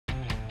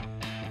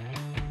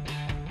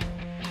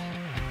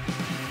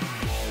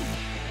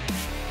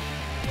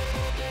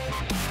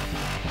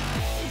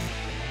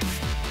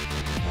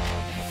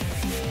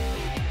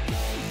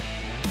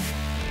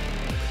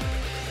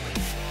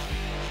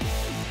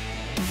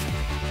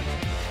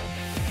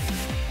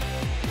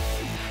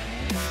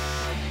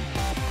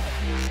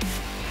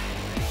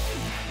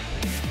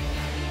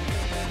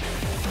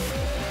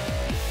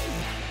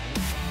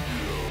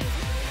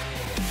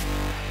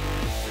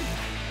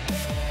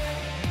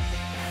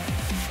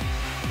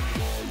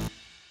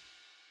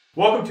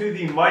Welcome to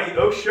the Mighty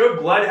Oaks Show.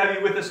 Glad to have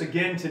you with us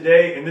again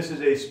today, and this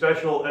is a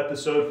special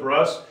episode for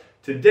us.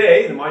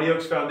 Today, the Mighty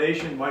Oaks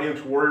Foundation, Mighty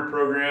Oaks Warrior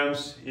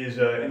Programs is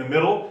in the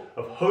middle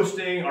of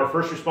hosting our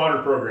first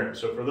responder program.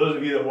 So for those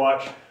of you that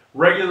watch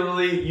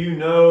regularly, you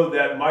know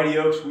that Mighty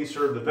Oaks, we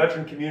serve the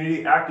veteran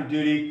community, active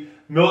duty,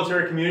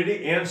 military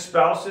community, and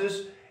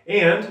spouses,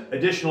 and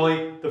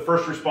additionally, the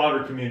first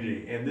responder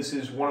community. And this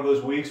is one of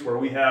those weeks where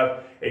we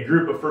have a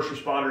group of first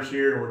responders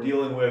here, and we're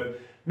dealing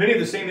with many of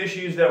the same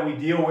issues that we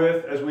deal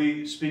with as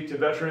we speak to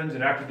veterans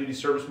and active duty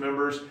service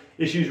members,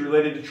 issues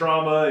related to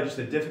trauma, and just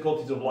the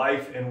difficulties of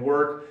life and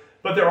work.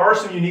 But there are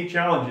some unique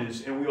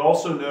challenges, and we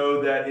also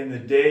know that in the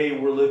day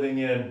we're living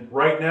in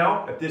right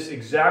now, at this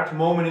exact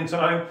moment in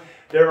time,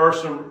 there are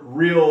some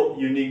real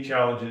unique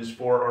challenges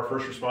for our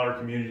first responder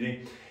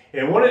community.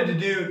 And wanted to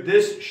do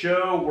this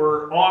show.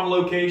 We're on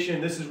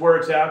location. This is where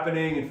it's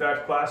happening. In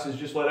fact, classes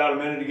just let out a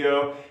minute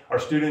ago. Our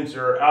students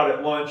are out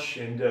at lunch,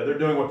 and they're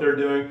doing what they're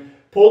doing.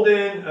 Pulled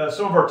in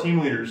some of our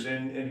team leaders,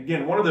 and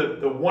again, one of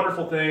the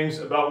wonderful things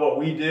about what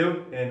we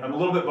do, and I'm a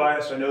little bit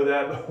biased, I know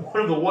that, but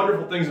one of the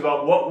wonderful things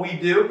about what we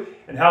do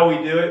and how we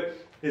do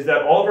it is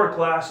that all of our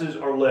classes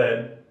are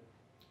led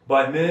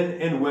by men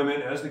and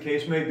women, as the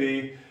case may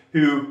be,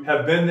 who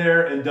have been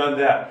there and done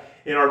that.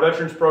 In our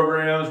veterans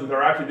programs, with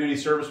our active duty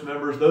service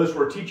members, those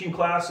who are teaching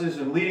classes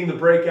and leading the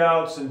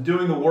breakouts and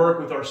doing the work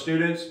with our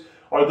students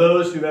are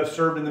those who have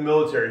served in the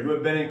military, who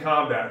have been in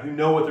combat, who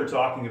know what they're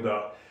talking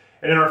about.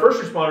 And in our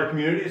first responder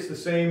community, it's the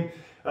same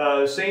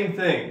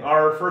thing.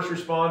 Our first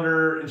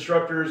responder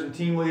instructors and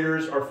team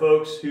leaders are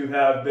folks who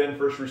have been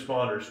first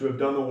responders, who have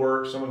done the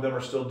work. Some of them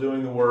are still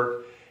doing the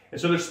work. And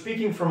so they're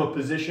speaking from a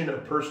position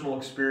of personal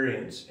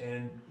experience.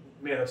 And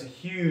man, that's a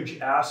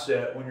huge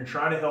asset when you're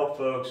trying to help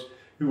folks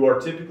who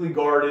are typically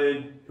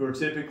guarded, who are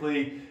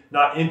typically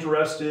not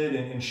interested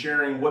in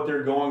sharing what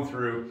they're going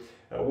through.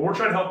 When we're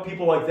trying to help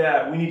people like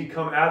that, we need to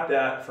come at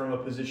that from a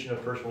position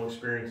of personal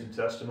experience and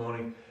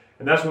testimony.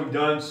 And that's what we've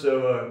done.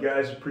 So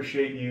guys,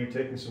 appreciate you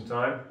taking some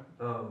time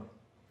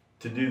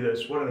to do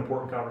this. What an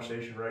important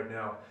conversation right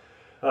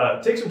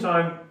now. Take some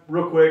time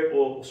real quick.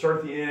 We'll start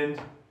at the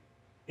end.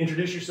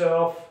 Introduce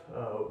yourself,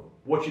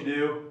 what you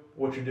do,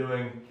 what you're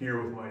doing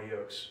here with Mighty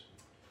Oaks.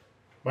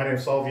 My name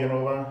is Saul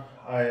Villanova.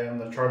 I am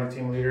the Charlie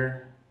team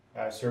leader.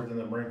 I served in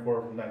the Marine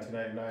Corps from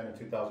 1999 to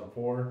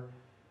 2004.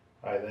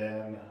 I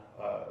then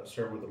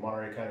served with the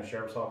Monterey County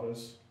Sheriff's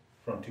Office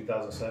from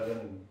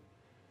 2007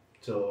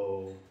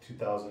 till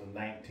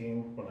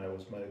 2019 when I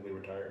was medically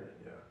retired.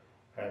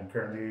 Yeah. I'm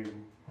currently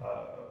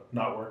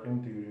not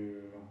working due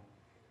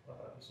to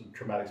some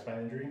traumatic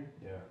spine injury.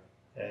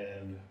 Yeah.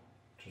 And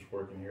just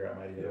working here at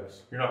Mighty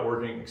Oaks. You're not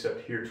working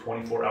except here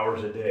 24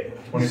 hours a day.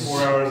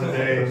 24 hours a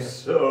day.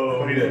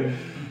 So putting in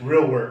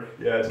real work.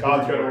 Yeah, it's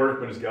God's kind of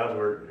work, but it's God's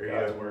work.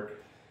 God's work.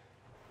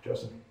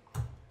 Justin.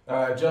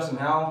 Justin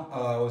Howell,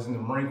 was in the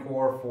Marine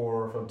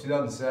Corps from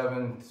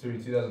 2007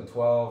 through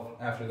 2012.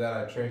 After that,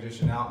 I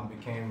transitioned out and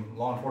became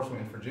law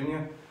enforcement in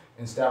Virginia,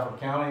 in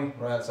Stafford County,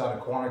 right outside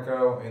of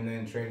Quantico, and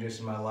then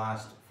transitioned my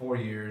last 4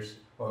 years,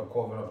 well,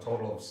 equivalent of a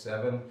total of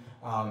 7,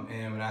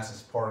 in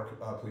Manassas Park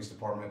Police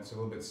Department. It's a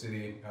little bit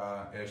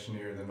city-ish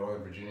near the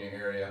Northern Virginia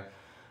area.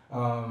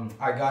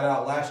 I got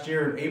out last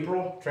year in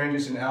April,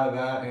 transitioned out of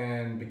that,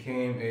 and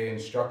became an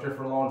instructor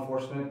for law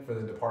enforcement for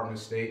the Department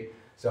of State.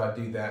 So I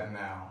do that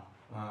now.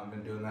 I've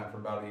been doing that for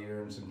about a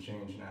year and some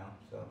change now,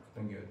 so it's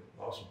been good.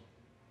 Awesome.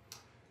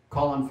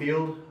 Colin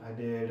Field, I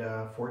did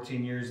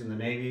 14 years in the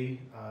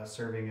Navy,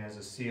 serving as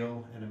a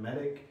SEAL and a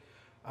medic.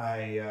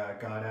 I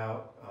got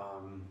out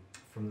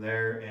from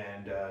there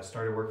and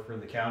started working for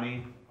the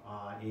county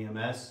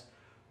EMS,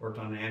 worked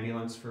on an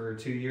ambulance for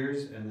 2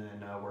 years, and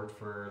then worked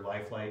for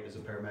Lifelight as a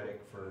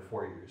paramedic for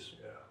 4 years.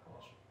 Yeah,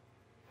 awesome.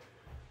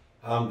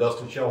 I'm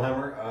Dustin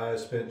Shellhammer. I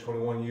spent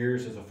 21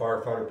 years as a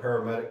firefighter,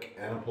 paramedic,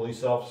 and a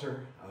police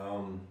officer.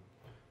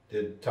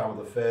 Did time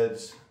with the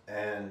feds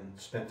and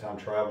spent time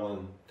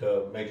traveling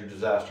to major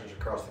disasters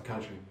across the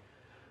country.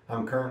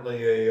 I'm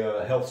currently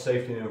a health,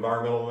 safety, and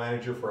environmental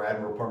manager for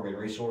Admiral Permian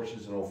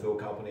Resources, an oil field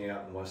company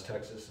out in West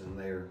Texas, and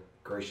they are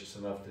gracious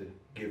enough to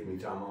give me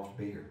time off to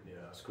be here.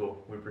 Yeah, that's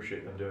cool. We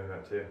appreciate them doing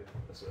that too.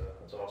 That's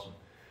awesome.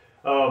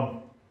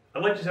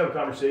 I'd like to just have a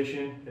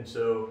conversation, and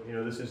so, you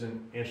know, this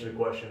isn't answer the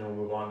question and we'll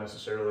move on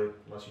necessarily,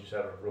 unless you just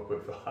have a real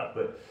quick thought,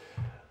 but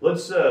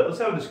let's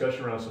have a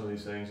discussion around some of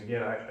these things.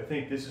 Again, I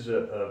think this is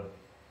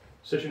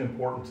such an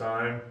important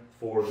time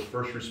for the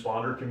first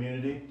responder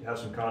community to have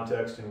some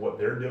context in what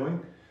they're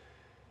doing,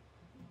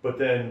 but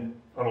then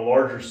on a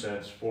larger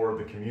sense for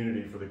the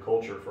community, for the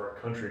culture, for our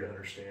country to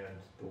understand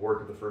the work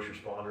of the first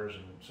responders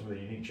and some of the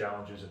unique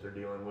challenges that they're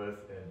dealing with.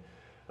 And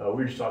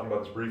we were just talking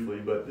about this briefly,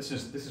 but this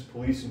is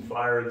police and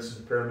fire. This is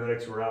the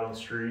paramedics who are out on the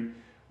street.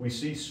 We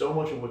see so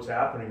much of what's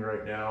happening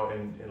right now,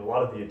 and a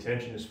lot of the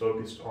attention is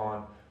focused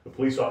on the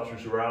police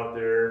officers who are out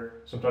there,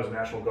 sometimes the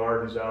National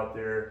Guard who's out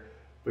there,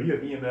 but you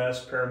have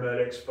EMS,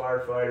 paramedics,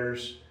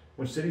 firefighters.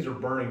 When cities are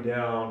burning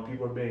down,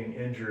 people are being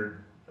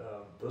injured,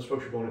 those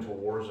folks are going into a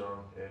war zone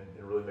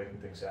and really making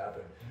things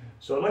happen.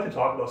 So I'd like to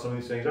talk about some of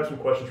these things. I have some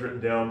questions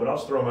written down, but I'll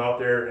just throw them out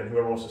there, and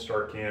whoever wants to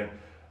start can.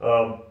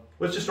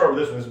 Let's just start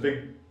with this one. It's a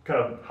big kind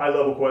of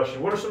high-level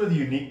question. What are some of the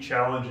unique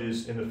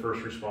challenges in the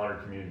first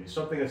responder community?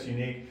 Something that's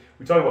unique.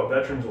 We talk about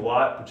veterans a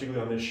lot,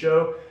 particularly on this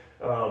show.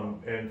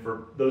 And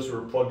for those who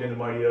are plugged into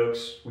Mighty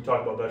Oaks, we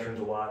talk about veterans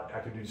a lot,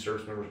 active duty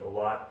service members a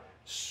lot.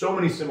 So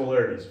many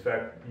similarities. In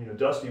fact,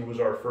 Dusty was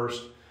our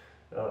first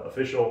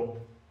official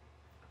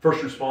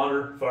first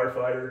responder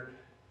firefighter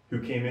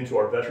who came into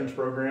our veterans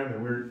program,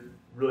 and we were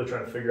really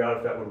trying to figure out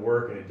if that would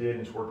work, and it did,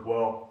 and it's worked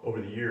well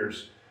over the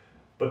years.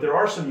 But there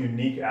are some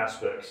unique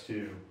aspects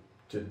to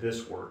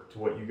this work, to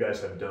what you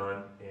guys have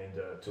done,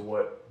 and to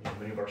what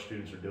many of our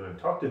students are doing.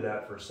 Talk to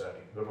that for a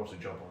second. Whoever wants to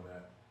jump on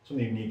that. Some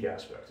of the unique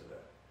aspects of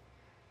that.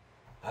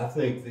 I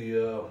think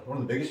one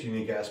of the biggest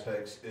unique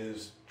aspects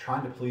is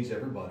trying to please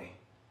everybody.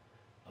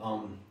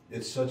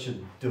 It's such a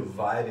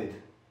divided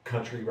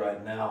country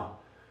right now,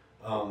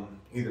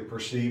 either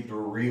perceived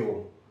or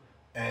real.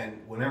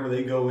 And whenever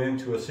they go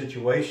into a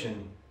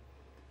situation,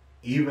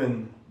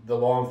 even the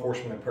law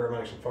enforcement and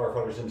paramedics and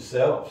firefighters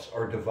themselves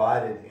are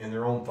divided in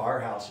their own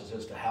firehouses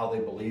as to how they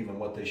believe and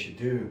what they should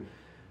do.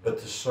 But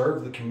to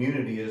serve the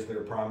community is their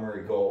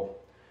primary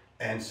goal.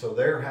 And so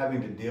they're having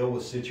to deal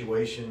with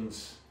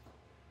situations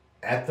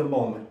at the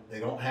moment. They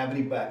don't have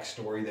any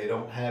backstory. They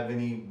don't have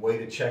any way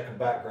to check a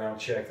background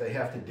check. They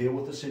have to deal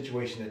with the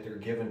situation that they're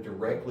given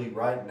directly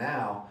right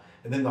now.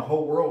 And then the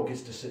whole world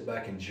gets to sit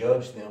back and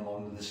judge them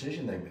on the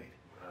decision they made.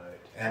 Right.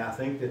 And I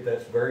think that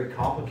that's very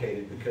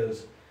complicated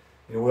because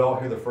we all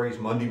hear the phrase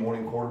Monday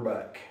morning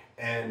quarterback.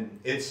 And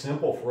it's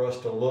simple for us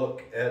to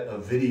look at a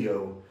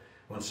video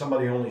when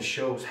somebody only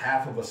shows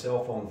half of a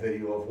cell phone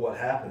video of what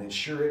happened. And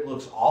sure, it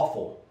looks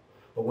awful.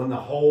 But when the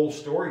whole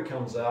story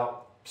comes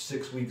out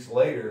 6 weeks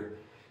later,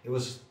 it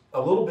was a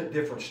little bit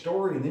different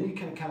story, and then you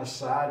can kind of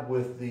side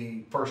with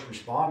the first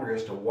responder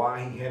as to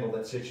why he handled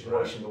that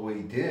situation the way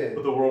he did.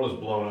 But the world is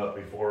blown up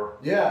before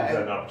yeah, you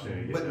had an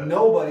opportunity to get but that.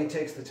 Nobody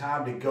takes the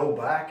time to go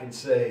back and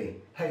say,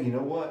 hey, you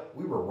know what?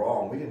 We were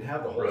wrong. We didn't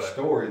have the whole Right.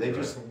 story. They Right.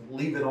 just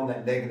leave it on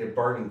that negative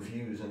burning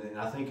fuse, and then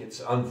I think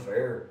it's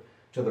unfair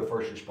to the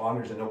first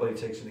responders, and nobody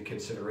takes into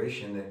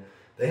consideration that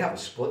they have a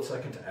split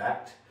second to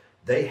act.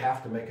 They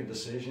have to make a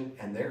decision,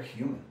 and they're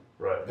human.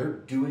 Right. They're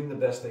doing the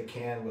best they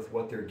can with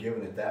what they're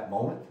given at that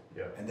moment.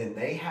 Yeah. And then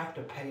they have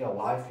to pay a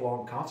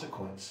lifelong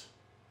consequence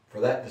for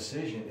that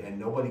decision, and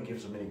nobody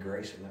gives them any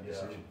grace in that Yeah.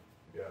 decision.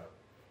 Yeah.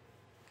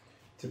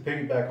 To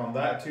piggyback on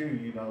that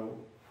too,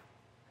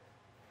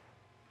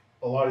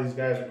 a lot of these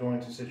guys are going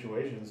to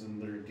situations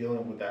and they're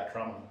dealing with that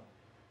trauma,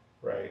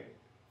 right?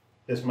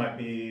 This might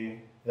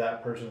be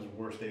that person's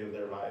worst day of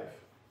their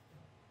life,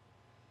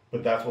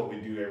 but that's what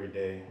we do every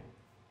day.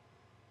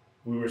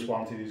 We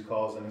respond to these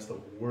calls and it's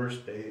the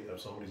worst day of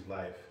somebody's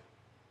life,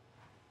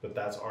 but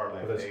that's our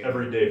life But that's daily.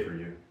 every day for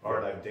you.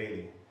 Our life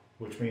daily,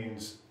 which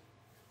means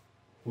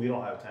we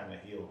don't have time to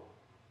heal,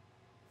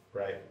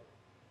 right?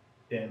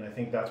 And I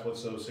think that's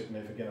what's so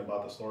significant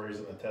about the stories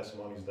and the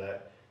testimonies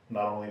that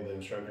not only the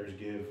instructors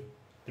give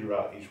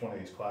throughout each one of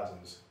these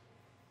classes,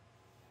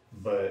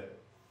 but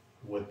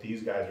what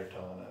these guys are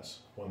telling us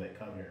when they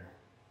come here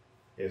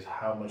is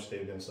how much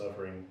they've been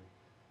suffering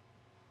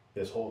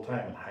this whole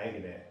time and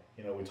hiding it.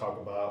 We talk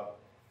about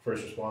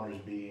first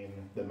responders being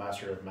the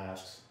master of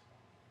masks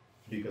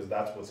because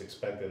that's what's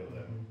expected of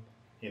them.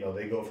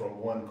 They go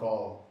from one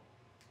call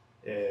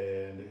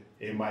and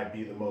it might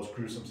be the most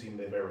gruesome scene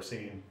they've ever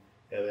seen,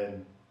 and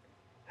then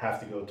have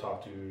to go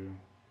talk to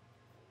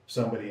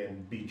somebody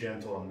and be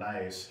gentle and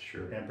nice,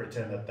 Sure. and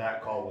pretend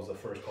that call was the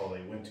first call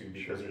they went to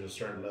because there's a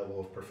certain level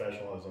of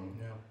professionalism,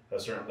 a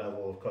certain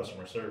level of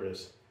customer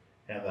service,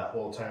 and that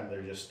whole time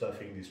they're just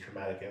stuffing these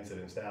traumatic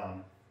incidents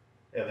down,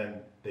 and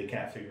then they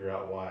can't figure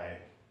out why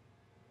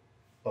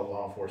a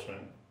law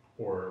enforcement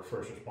or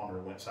first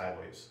responder went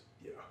sideways.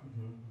 Yeah.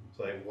 It's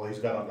like, well, he's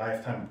got a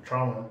lifetime of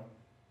trauma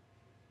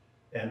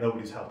and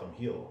nobody's helped him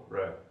heal,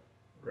 Right.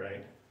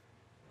 right?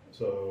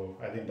 So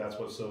I think that's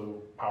what's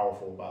so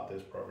powerful about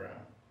this program.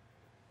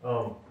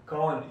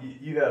 Colin,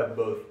 you have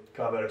both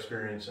combat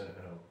experience, and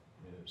I know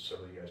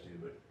several of you guys do,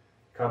 but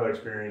combat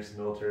experience,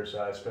 the military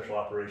side, special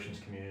operations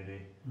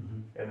community,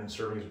 and then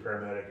serving as a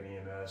paramedic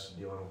and EMS and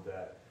dealing with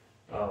that.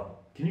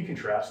 Can you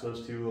contrast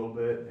those two a little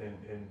bit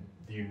and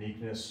the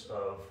uniqueness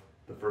of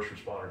the first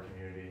responder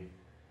community?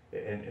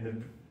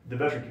 And the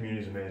veteran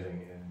community is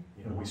amazing,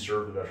 and we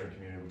serve the veteran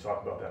community. We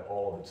talk about that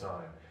all the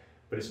time,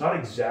 but it's not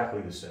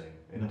exactly the same.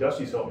 And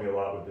Dusty's helped me a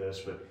lot with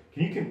this, but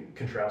can you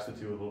contrast the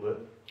two a little bit?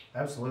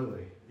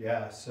 Absolutely,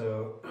 yeah.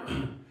 So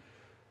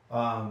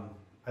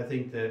I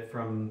think that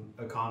from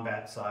a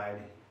combat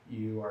side,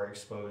 you are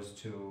exposed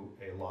to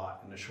a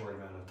lot in a short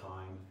amount of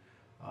time.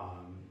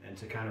 And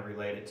to kind of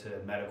relate it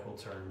to medical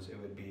terms, it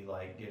would be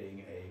like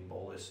getting a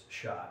bolus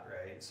shot,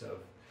 right? So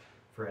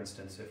for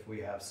instance, if we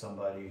have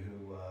somebody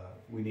who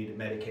we need to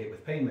medicate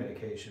with pain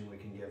medication, we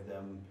can give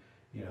them,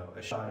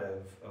 a shot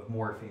of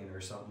morphine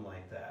or something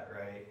like that,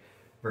 right?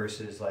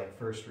 Versus like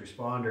first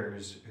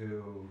responders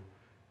who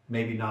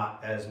maybe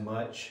not as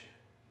much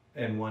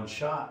in one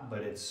shot, but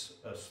it's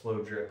a slow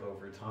drip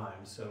over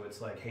time. So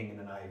it's like hanging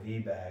an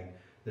IV bag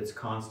that's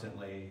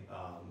constantly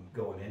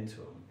going into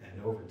them.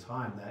 And over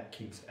time, that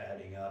keeps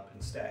adding up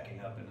and stacking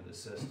up into the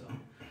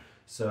system.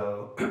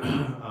 So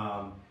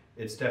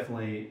it's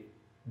definitely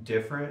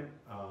different,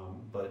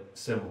 but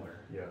similar.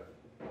 Yeah.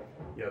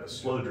 Yeah, the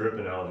slow drip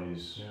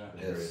analogies.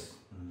 Yeah. Yes.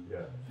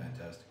 Yeah.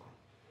 Fantastic.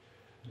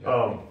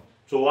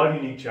 So a lot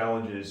of unique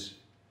challenges,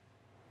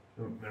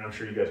 and I'm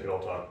sure you guys could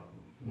all talk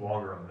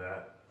longer on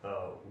that.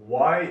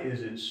 Why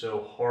is it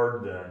so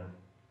hard then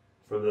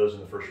for those in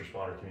the first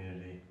responder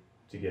community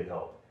to get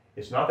help?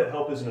 It's not that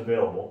help isn't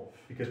available,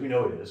 because we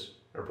know it is.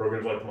 There are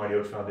programs like the Mighty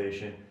Oaks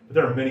Foundation, but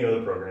there are many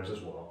other programs as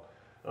well.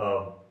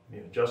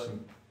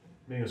 Justin,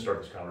 maybe to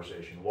start this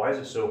conversation, why is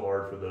it so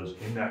hard for those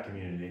in that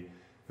community?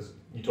 Because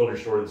you told your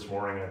story this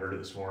morning, I heard it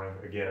this morning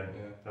again.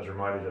 I was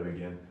reminded of it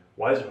again.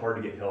 Why is it hard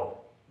to get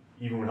help,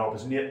 even when help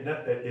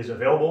is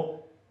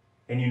available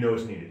and you know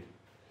it's needed?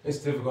 It's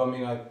difficult. I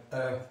mean, I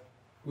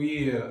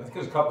think it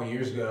was a couple of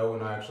years ago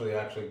when I actually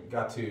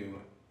got to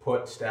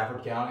put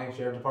Stafford County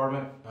Sheriff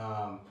Department.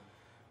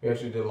 We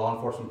actually did a law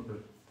enforcement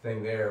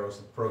thing there. It was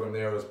a program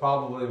there. It was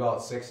probably about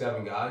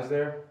 6-7 guys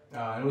there.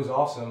 And it was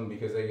awesome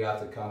because they got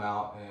to come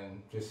out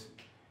and just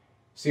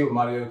see what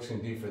Mighty Oaks can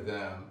do for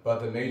them. But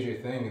the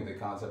major thing in the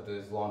concept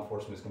is law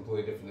enforcement is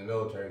completely different than the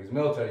military. Because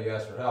military, you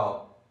ask for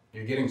help,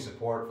 you're getting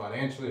support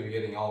financially, you're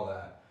getting all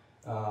that.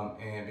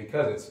 And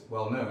because it's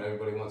well known,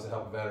 everybody wants to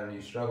help a veteran.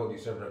 You struggled, you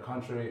served our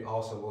country.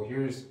 Also, well,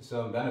 here's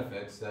some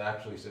benefits that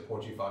actually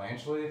support you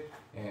financially,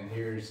 and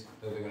here's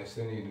they're going to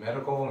send you to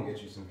medical and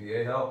get you some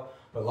VA help.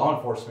 But law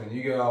enforcement,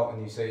 you go out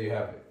and you say you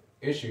have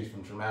issues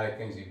from traumatic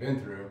things you've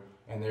been through,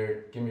 and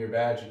they're give me your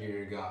badge, you give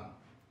your gun,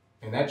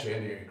 and that's your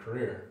end of your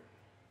career.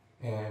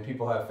 And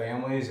people have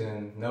families,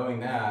 and knowing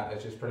that,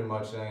 it's just pretty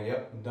much saying,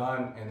 "Yep, I'm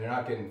done," and they're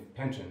not getting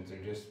pensions.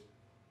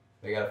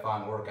 They got to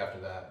find work after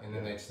that, and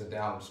then it's the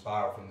downward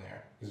spiral from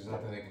there because there's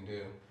nothing they can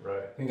do.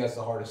 Right. I think that's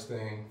the hardest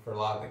thing for a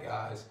lot of the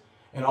guys.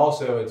 And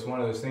also, it's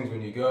one of those things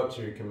when you go up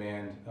to your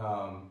command.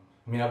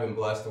 I've been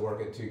blessed to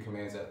work at 2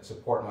 commands that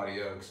support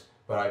Mighty Oaks,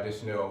 but I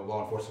just know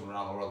law enforcement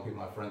around the world, the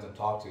people my friends I've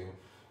talked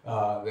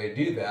to, they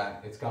do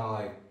that. It's kind of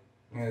like,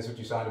 man, that's what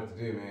you signed up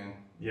to do, man.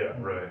 Yeah,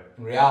 right.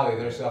 In reality,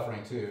 they're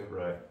suffering too.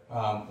 Right.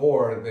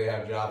 Or they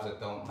have jobs that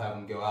don't have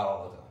them go out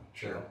all the time.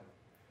 Sure.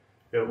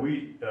 Yeah,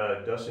 we,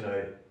 Dustin and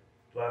I,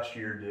 last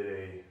year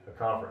did a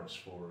conference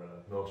for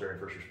military and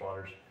first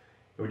responders.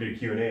 And we did a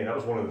Q&A, and that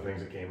was one of the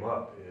things that came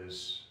up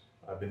is,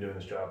 I've been doing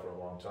this job for a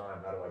long time,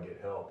 how do I get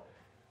help?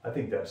 I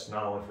think that's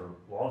not only for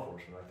law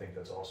enforcement, I think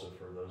that's also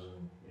for those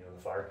in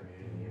the fire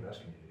community and the EMS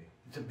community.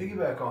 To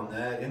piggyback on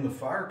that, in the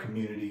fire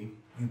community,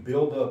 you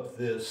build up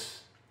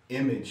this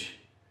image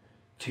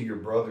to your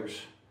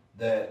brothers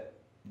that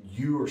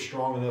you are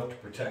strong enough to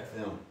protect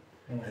them.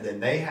 And then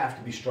they have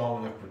to be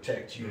strong enough to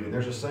protect you. And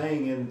there's a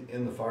saying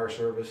in the fire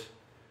service,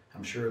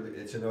 I'm sure that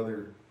it's in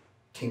other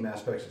team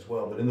aspects as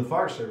well, but in the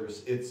fire service,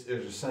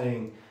 there's a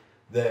saying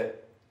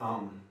that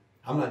I'm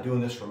not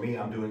doing this for me,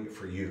 I'm doing it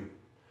for you.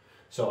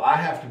 So I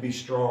have to be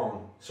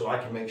strong so I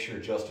can make sure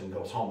Justin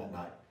goes home at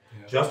night.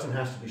 Yeah. Justin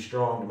has to be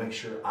strong to make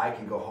sure I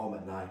can go home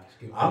at night.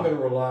 I'm going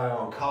to rely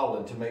on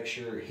Colin to make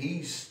sure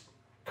he's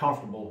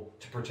comfortable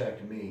to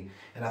protect me.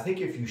 And I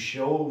think if you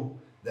show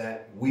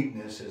that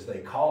weakness, as they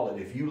call it,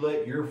 if you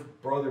let your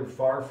brother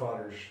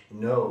firefighters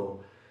know,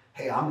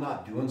 hey, I'm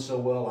not doing so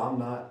well, I'm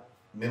not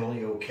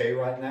mentally okay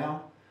right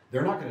now,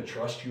 they're not going to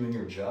trust you in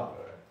your job.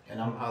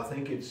 And I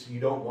think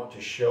you don't want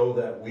to show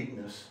that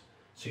weakness,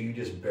 so you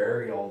just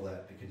bury all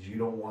that because you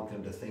don't want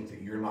them to think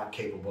that you're not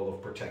capable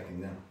of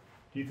protecting them.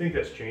 Do you think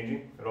that's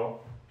changing at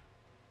all?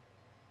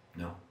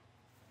 No.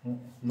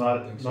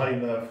 Not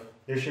enough.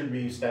 There should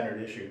be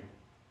standard issue.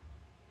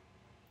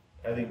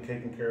 I think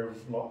taking care of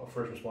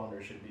first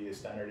responders should be a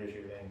standard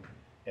issue thing,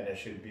 and it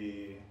should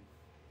be,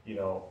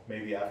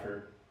 maybe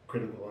after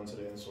critical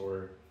incidents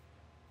or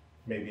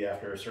maybe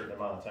after a certain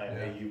amount of time.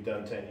 Yeah. Hey, you've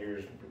done 10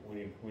 years.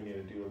 We need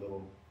to do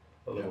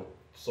a little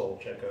soul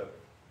checkup.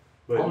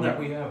 But on that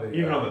we have it.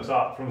 Even on the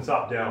top, from the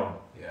top down.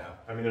 Yeah.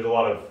 I mean, there's a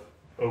lot of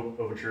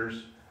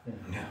overtures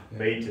Yeah.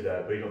 made to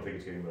that, but you don't think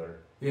it's getting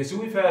better. Yeah, so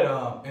we've had,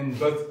 in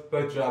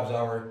both jobs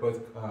I worked, both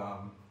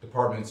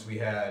departments, we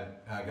had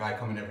a guy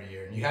come in every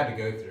year, and you had to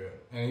go through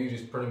it. And he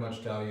just pretty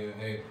much tell you,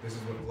 hey, this is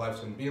what life's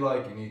going to be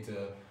like. You need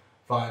to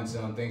find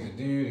some things to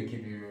do to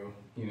keep you,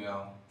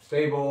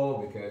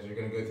 stable, because you're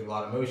going to go through a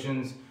lot of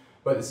emotions.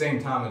 But at the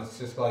same time, it's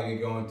just like you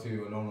going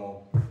to a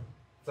normal,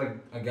 it's like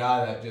a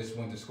guy that just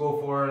went to school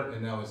for it,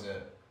 and that was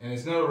it. And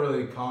it's no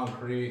really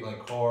concrete,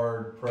 like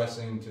hard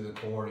pressing to the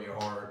core of your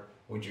heart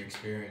what you're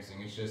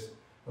experiencing. It's just,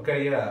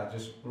 okay, yeah,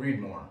 just read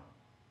more,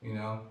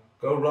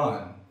 go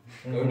run,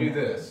 go do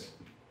this,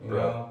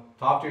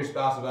 talk to your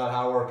spouse about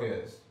how work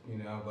is,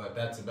 but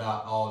that's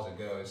about all as it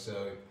goes. So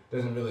it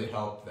doesn't really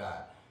help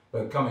that.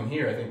 But coming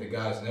here, I think the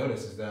guys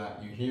notice is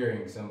that you're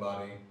hearing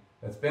somebody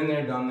that's been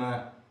there, done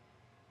that,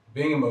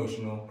 being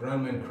emotional,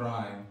 grown men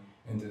crying,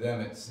 and to them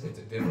it's a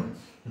difference.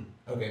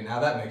 Okay, now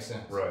that makes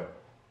sense. Right.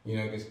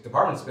 Because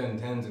departments spend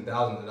tens and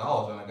thousands of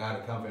dollars on a guy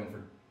to come in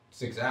for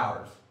 6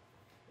 hours.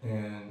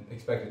 and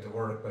expect it to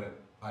work, but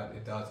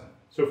it doesn't.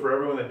 So for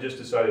everyone that just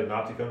decided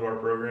not to come to our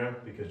program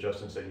because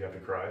Justin said you have to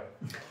cry,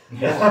 you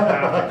Yeah. don't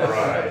have to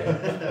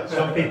cry.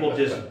 Some people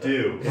just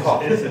do.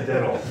 It's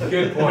incidental.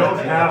 Good You point.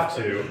 don't have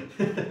to.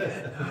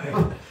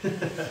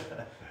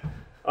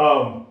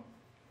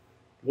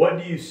 What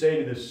do you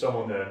say to this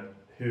someone then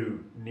who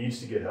needs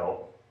to get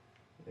help?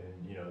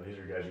 And you know, these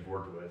are guys you've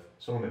worked with.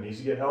 Someone that needs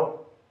to get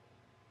help,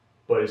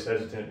 but is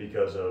hesitant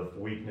because of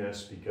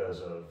weakness, because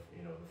of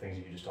the things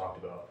that you just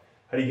talked about.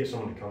 How do you get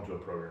someone to come to a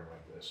program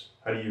like this?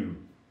 How do you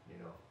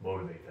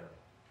motivate them?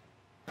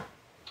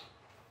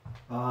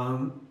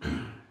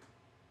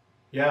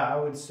 Yeah, I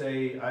would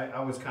say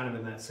I was kind of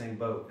in that same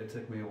boat. It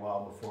took me a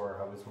while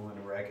before I was willing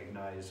to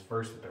recognize,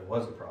 first, that there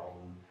was a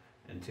problem,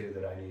 and two,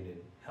 that I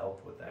needed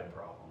help with that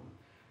problem.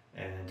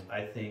 And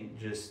I think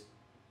just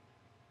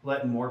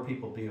letting more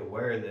people be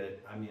aware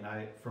that,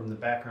 from the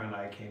background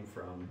I came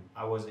from,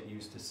 I wasn't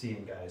used to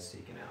seeing guys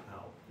seeking out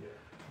help. Yeah.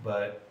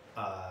 But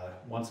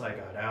once I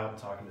got out and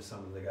talking to some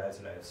of the guys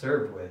that I had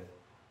served with,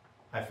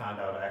 I found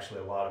out actually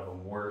a lot of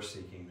them were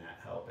seeking that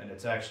help. And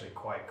it's actually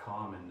quite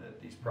common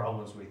that these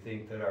problems we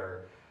think that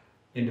are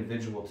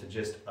individual to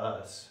just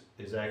us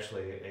is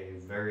actually a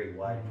very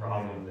wide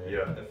problem that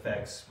Yeah.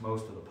 affects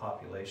most of the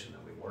population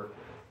that we work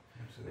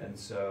with. Absolutely. And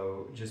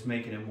so just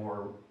making it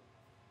more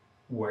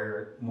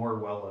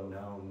well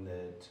known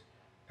that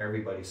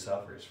everybody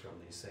suffers from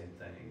these same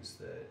things,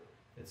 that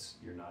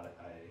you're not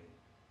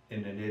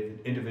an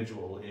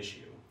individual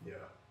issue. Yeah.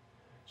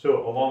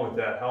 So along with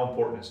that, how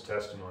important is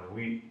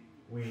testimony?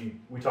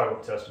 We talk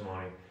about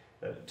testimony.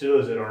 To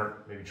those that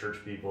aren't maybe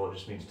church people, it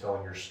just means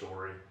telling your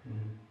story.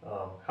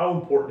 How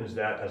important is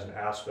that as an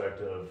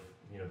aspect of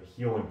the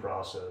healing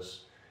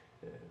process?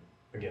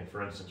 Again,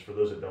 for instance, for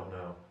those that don't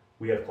know,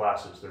 we have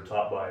classes. They're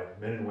taught by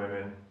men and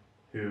women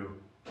who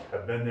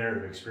have been there,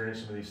 who've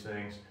experienced some of these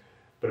things.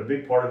 But a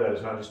big part of that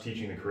is not just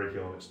teaching the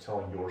curriculum; it's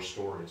telling your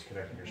story. It's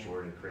connecting your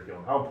story to the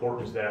curriculum. How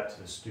important is that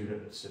to the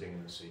student that's sitting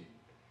in the seat?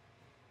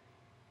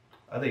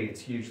 I think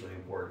it's hugely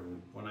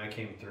important. When I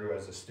came through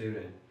as a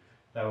student,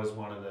 that was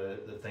one of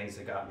the things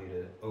that got me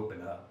to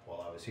open up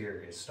while I was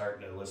here, is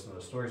starting to listen to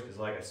those stories. Because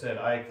like I said,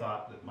 I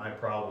thought that my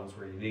problems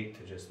were unique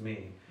to just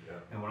me. Yeah.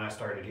 And when I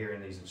started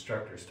hearing these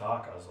instructors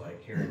talk, I was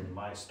like hearing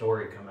my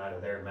story come out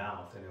of their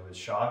mouth. And it was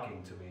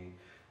shocking to me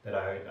that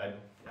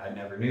I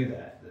never knew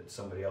that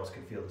somebody else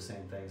could feel the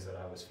same things that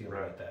I was feeling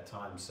Right. at that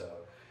time. So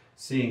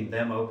seeing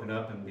them open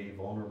up and be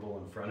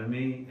vulnerable in front of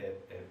me,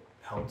 it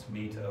helped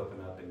me to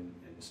open up and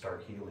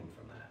start healing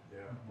from that.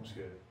 Yeah, that's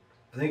good.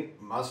 I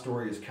think my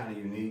story is kind of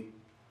unique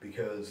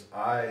because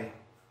I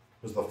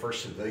was the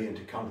first civilian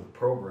to come to the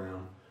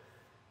program.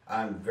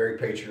 I'm very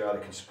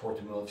patriotic and support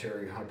the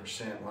military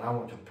 100%. When I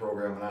went to the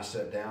program and I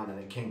sat down and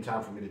it came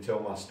time for me to tell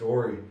my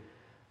story,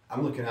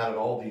 I'm looking out at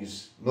all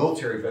these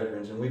military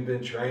veterans, and we've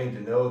been trained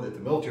to know that the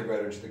military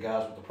veterans are the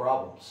guys with the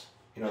problems.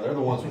 They're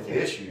the ones with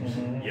the issues.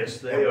 Yes,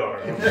 they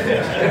are. No offense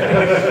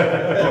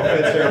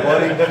there,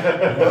 buddy.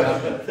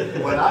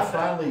 But when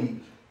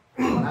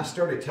I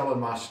started telling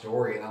my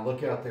story and I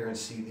look out there and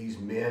see these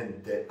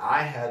men that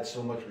I had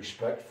so much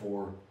respect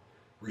for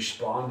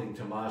responding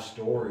to my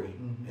story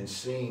and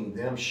seeing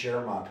them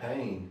share my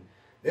pain,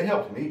 it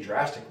helped me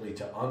drastically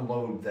to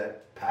unload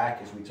that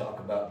pack, as we talk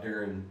about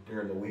during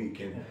the week,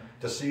 and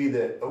to see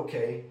that,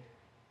 okay,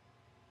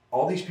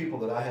 all these people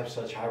that I have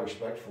such high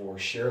respect for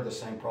share the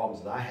same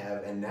problems that I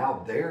have, and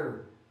now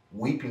they're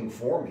weeping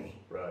for me.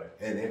 Right.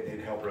 And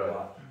it helped Right. a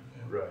lot.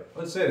 Right.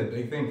 Let's say the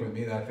big thing for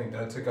me that I think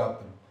that I took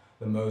out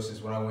the most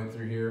is when I went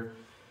through here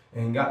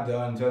and got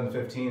done in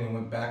 2015 and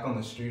went back on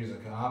the street as a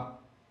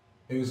cop.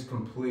 It was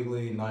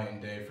completely night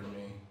and day for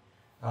me.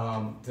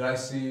 Did I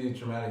see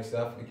traumatic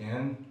stuff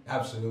again?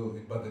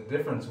 Absolutely. But the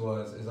difference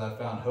is I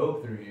found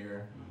hope through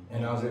here,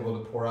 and I was able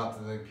to pour out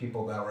to the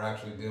people that were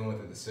actually dealing with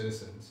it, the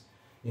citizens.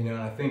 And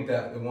I think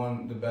that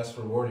the best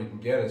reward you can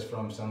get is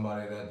from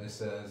somebody that just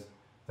says,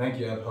 "Thank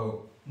you, I have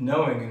hope."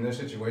 Knowing in this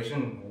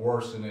situation,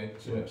 worst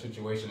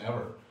situation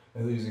ever,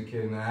 they lose a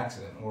kid in an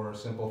accident, or a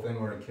simple thing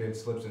where a kid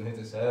slips and hits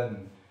his head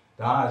and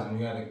dies, and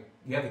you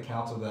have to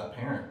counsel that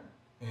parent.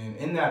 And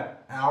in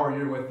that hour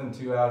you're with them,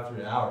 2 hours,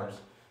 3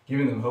 hours,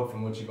 giving them hope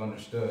from what you've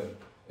understood,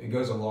 it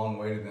goes a long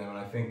way to them. And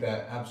I think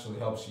that absolutely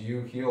helps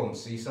you heal and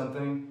see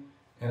something,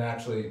 and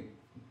actually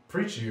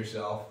preach to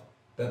yourself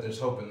that there's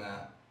hope in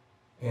that.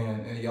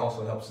 And it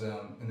also helps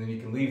them, and then you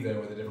can leave there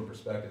with a different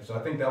perspective. So I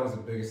think that was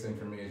the biggest thing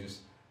for me, is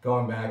just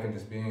going back and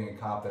just being a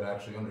cop that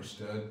actually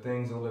understood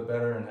things a little bit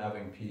better, and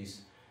having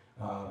peace,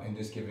 and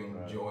just giving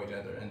joy to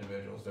other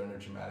individuals during their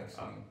traumatic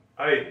scene.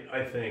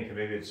 I think, and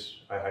maybe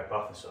I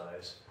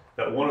hypothesize,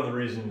 that one of the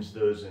reasons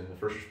those in the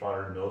first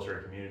responder and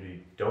military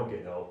community don't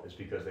get help is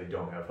because they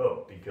don't have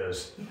hope,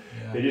 because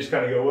they just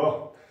kind of go,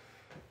 well,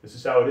 this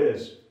is how it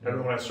is.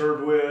 Everyone I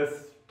served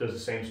with does the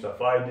same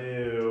stuff I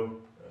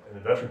do. In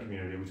the veteran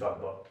community, we talk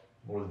about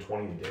more than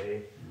 20 a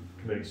day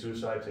committing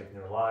suicide, taking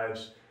their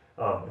lives.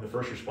 In the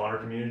first responder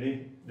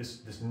community,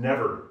 this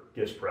never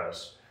gets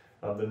press.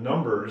 The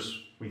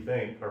numbers, we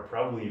think, are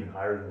probably even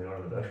higher than they are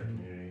in the veteran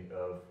community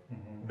of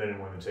men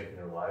and women taking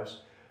their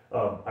lives.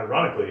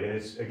 Ironically, and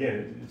it's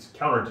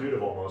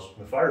counterintuitive almost.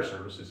 The fire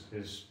service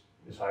is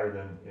higher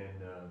than in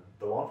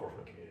the law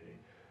enforcement community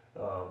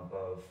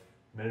of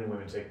men and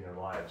women taking their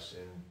lives.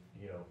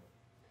 And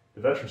the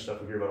veteran stuff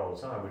we hear about all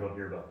the time. We don't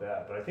hear about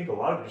that. But I think a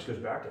lot of it just goes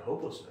back to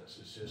hopelessness.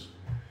 It's just,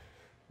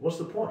 what's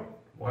the point?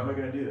 Why am I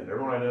going to do that?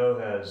 Everyone I know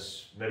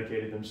has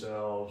medicated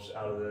themselves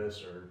out of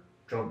this or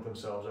drunk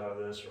themselves out of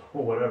this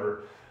or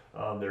whatever.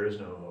 There is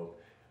no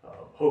hope.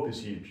 Hope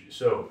is huge.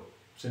 So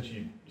since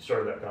you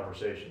started that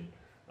conversation,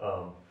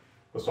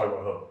 let's talk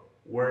about hope.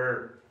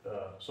 Where,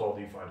 Saul,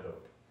 do you find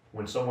hope?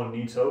 When someone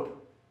needs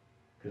hope,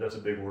 because that's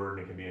a big word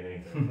and it can be in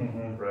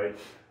anything, right?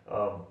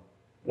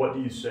 What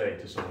do you say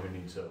to someone who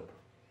needs hope?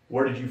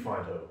 Where did you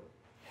find hope?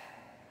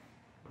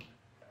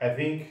 I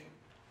think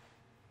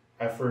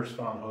I first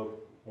found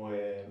hope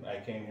when I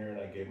came here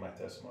and I gave my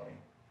testimony.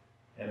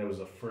 And it was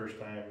the first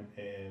time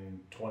in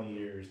 20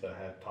 years that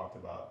I had talked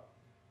about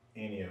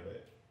any of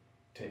it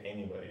to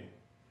anybody,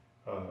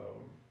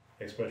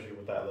 especially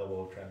with that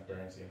level of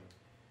transparency.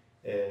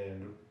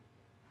 And,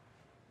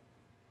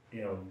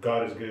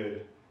 God is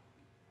good,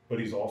 but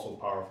he's also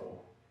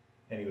powerful.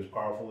 And he was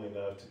powerful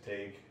enough to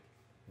take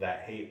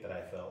that hate that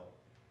I felt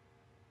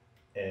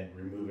and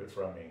remove it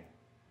from me.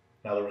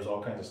 Now, there was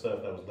all kinds of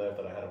stuff that was left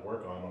that I had to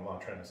work on. I'm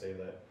not trying to say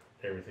that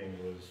everything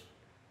was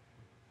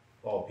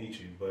all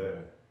peachy,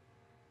 but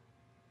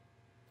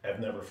I've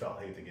never felt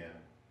hate again.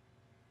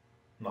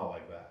 Not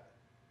like that.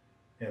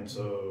 And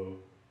so,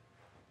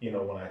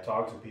 when I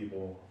talk to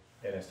people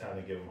and it's time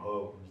to give them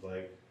hope, it's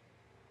like,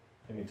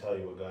 let me tell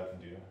you what God can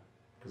do,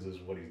 because this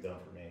is what he's done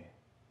for me.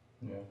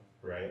 Yeah.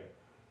 Right?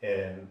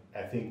 And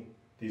I think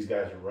these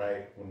guys are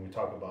right when we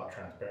talk about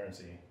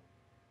transparency.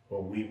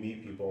 When we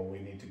meet people and we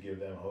need to give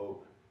them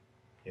hope,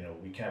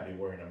 we can't be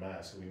wearing a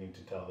mask. We need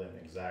to tell them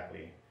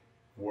exactly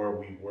where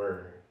we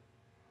were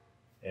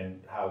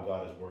and how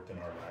God has worked in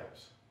our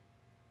lives.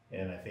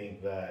 And I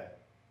think that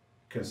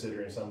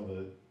considering some of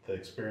the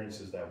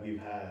experiences that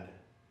we've had,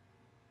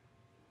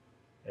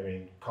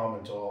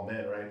 common to all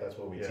men, right? That's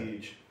what we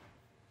teach.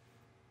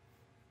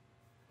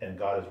 And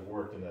God has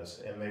worked in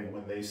us. And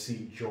when they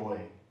see joy,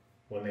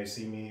 when they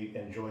see me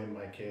enjoying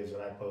my kids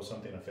and I post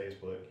something on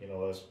Facebook,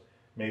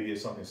 maybe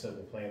it's something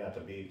simple, playing at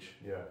the beach.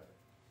 Yeah.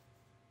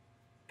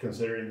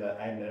 Considering that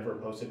I never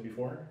posted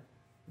before,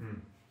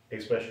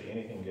 especially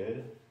anything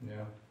good.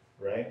 Yeah.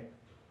 Right?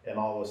 And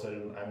all of a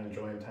sudden I'm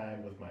enjoying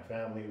time with my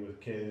family,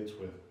 with kids,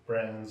 with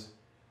friends,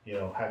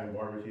 having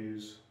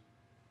barbecues.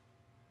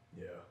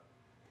 Yeah.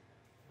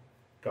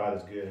 God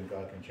is good and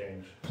God can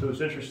change. So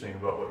it's interesting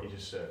about what you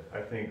just said.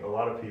 I think a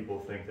lot of people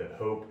think that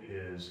hope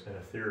is an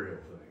ethereal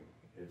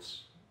thing.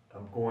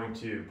 I'm going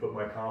to put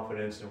my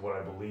confidence in what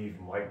I believe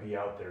might be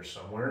out there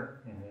somewhere.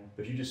 Mm-hmm.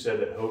 But you just said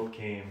that hope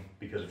came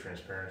because of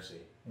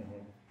transparency.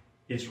 Mm-hmm.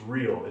 It's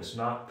real. It's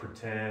not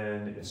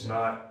pretend. It's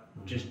not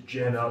just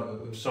gen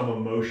up some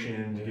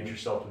emotion to get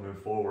yourself to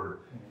move forward.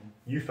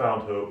 Mm-hmm. You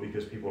found hope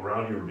because people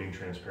around you were being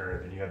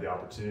transparent and you had the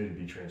opportunity to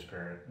be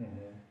transparent.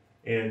 Mm-hmm.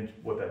 And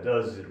what that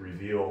does is it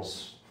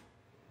reveals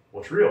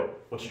what's real,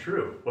 what's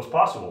true, what's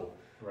possible.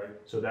 Right.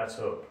 So that's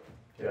hope.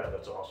 Yeah,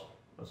 that's awesome.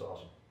 That's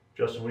awesome.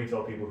 Justin, what do you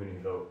tell people who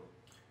need hope?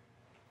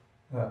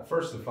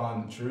 First, to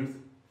find the truth.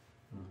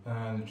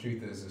 And the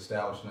truth is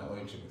established in that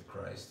relationship with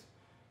Christ.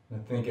 And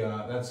I think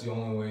that's the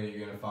only way you're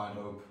going to find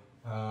hope.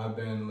 I've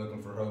been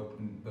looking for hope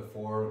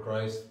before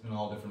Christ in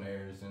all different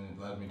areas, and it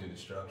led me to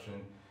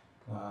destruction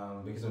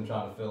because I'm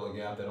trying to fill a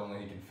gap that only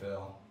he can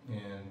fill.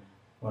 And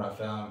when I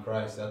found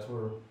Christ, that's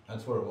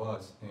where it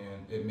was,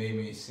 and it made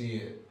me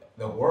see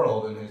the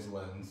world in his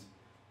lens.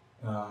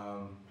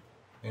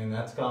 And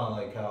that's kind of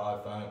like how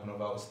I found it when I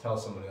was tell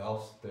somebody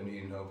else they're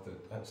needing hope,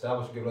 that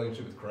establish a good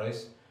relationship with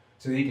Christ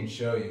so that he can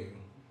show you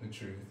the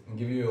truth and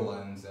give you a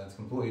lens that's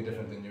completely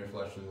different than your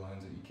fleshly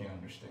lens that you can't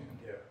understand.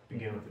 Yeah,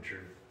 begin with the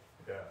truth.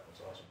 Yeah, that's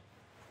awesome.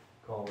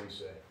 Colin, what do you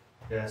say?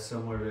 Yeah,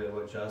 similar to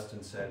what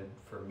Justin said,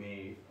 for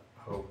me,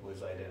 hope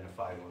was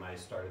identified when I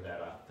started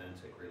that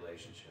authentic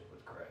relationship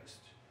with Christ.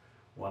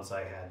 Once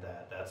I had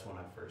that, that's when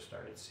I first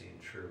started seeing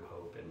true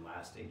hope and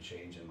lasting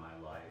change in my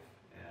life,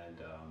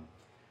 and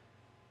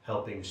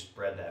helping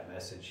spread that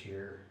message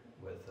here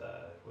with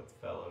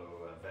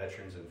fellow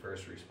veterans and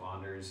first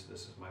responders.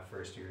 This is my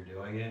first year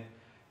doing it,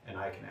 and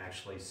I can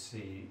actually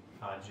see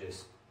not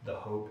just the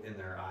hope in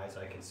their eyes,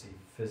 I can see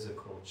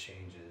physical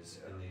changes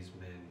in these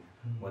men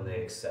when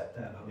they accept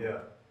that hope. Yeah.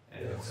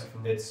 And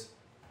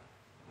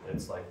Yeah,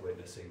 it's like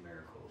witnessing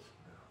miracles.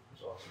 Yeah,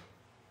 that's awesome.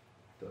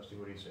 Dusty,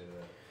 what do you say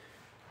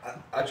to that?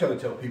 I try to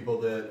tell people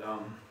that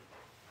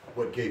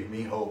what gave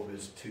me hope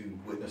is to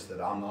witness that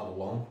I'm not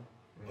alone.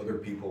 Other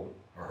people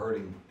are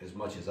hurting as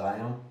much as I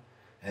am,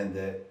 and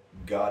that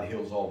God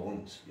heals all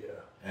wounds. Yeah.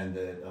 And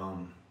that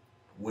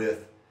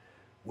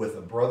with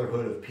a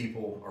brotherhood of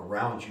people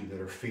around you that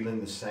are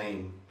feeling the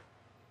same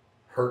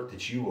hurt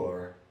that you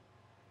are,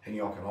 and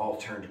y'all can all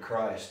turn to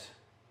Christ,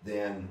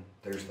 then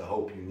there's the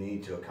hope you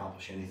need to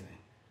accomplish anything.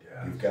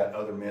 Yeah. You've got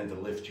other men to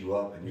lift you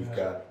up, and you've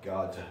got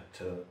God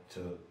to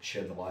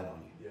shed the light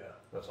on you. Yeah,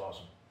 that's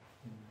awesome.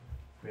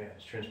 man,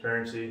 it's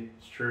transparency,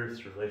 it's truth,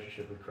 it's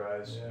relationship with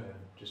Christ, Yeah. and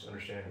just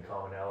understanding the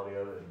commonality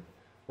of it and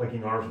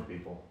linking arms with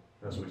people.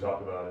 That's what we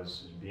talk about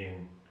is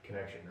being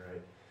connection,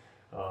 right?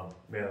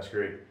 Man, that's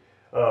great.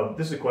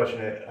 This is a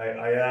question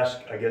I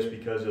ask, I guess,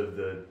 because of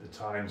the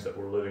times that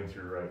we're living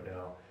through right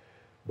now.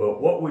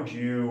 But what would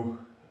you,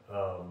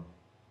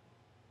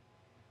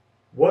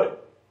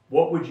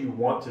 what would you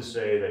want to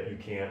say that you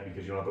can't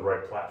because you don't have the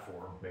right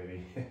platform,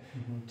 maybe,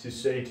 to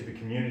say to the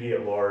community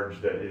at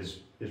large that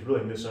is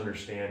really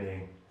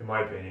misunderstanding, in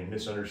my opinion,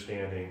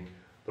 misunderstanding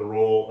the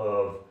role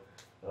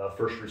of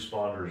first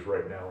responders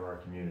right now in our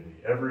community.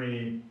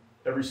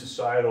 Every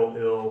societal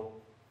ill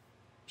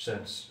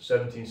since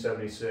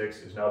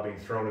 1776 is now being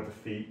thrown at the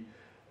feet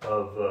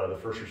of the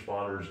first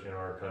responders in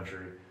our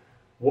country.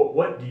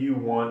 What do you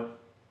want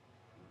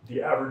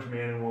the average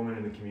man and woman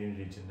in the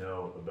community to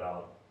know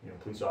about,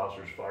 police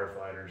officers,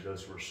 firefighters,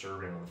 those who are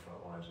serving on the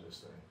front lines of this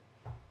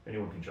thing?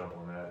 Anyone can jump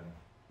on that,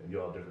 and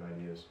you all have different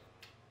ideas.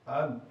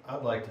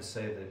 I'd like to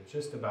say that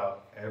just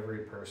about every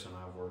person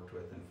I've worked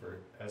with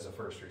as a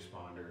first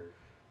responder,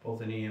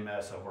 both in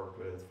EMS, I've worked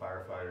with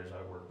firefighters,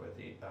 I've worked with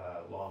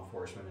law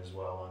enforcement as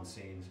well on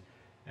scenes,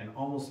 and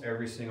almost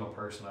every single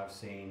person I've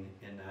seen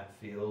in that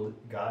field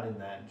got in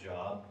that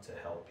job to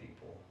help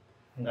people.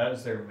 That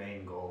is their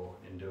main goal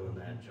in doing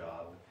that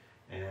job,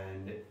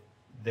 and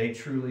they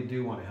truly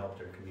do want to help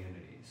their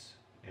communities.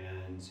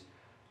 And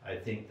I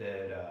think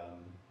that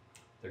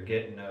they're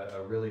getting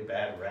a really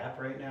bad rap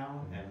right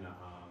now, and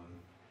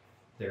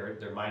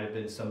there might have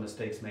been some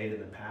mistakes made in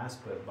the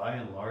past, but by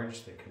and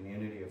large, the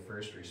community of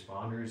first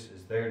responders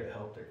is there to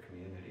help their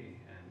community,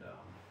 and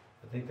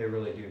I think they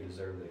really do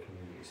deserve the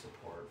community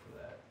support for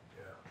that.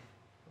 Yeah,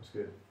 that's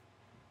good.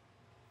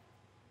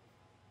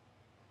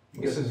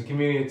 This is a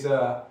community. It's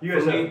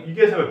You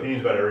guys have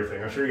opinions about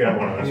everything. I'm sure you got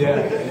one on this.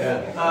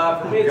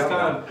 Yeah. For me, it's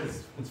kind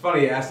of it's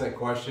funny you ask that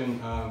question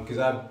because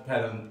I've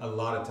had a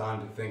lot of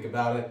time to think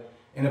about it,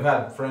 and I've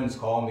had friends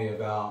call me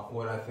about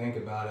what I think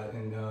about it,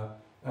 and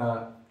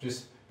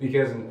just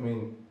because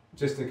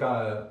just to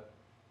kind of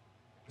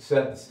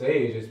set the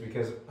stage, is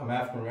because I'm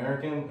African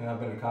American and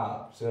I've been a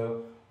cop.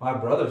 So my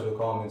brothers will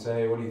call me and say,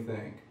 "Hey, what do you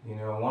think?"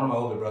 One of my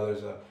older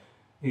brothers.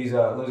 He's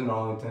lives in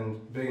Arlington,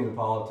 big into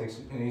politics,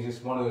 and he's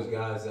just one of those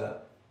guys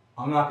that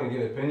I'm not going to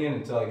get an opinion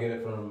until I get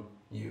it from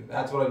you.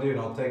 That's what I do, and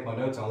I'll take my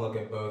notes and I'll look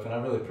at both, and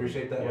I really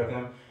appreciate that with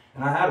him.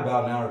 And I had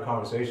about an hour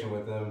conversation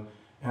with him,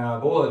 and I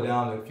boiled it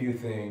down to a few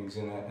things.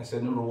 And I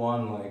said, number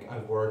one,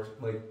 I've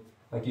worked,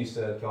 like you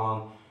said,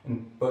 Colin,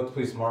 in both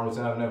police departments,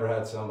 and I've never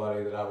had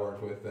somebody that I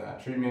worked with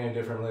that treated me any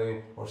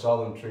differently or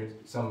saw them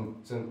treat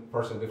some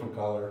person a different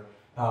color,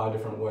 a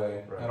different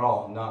way at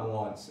all, not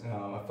once.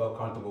 I felt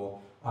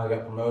comfortable. I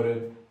got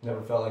promoted,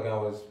 never felt like I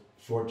was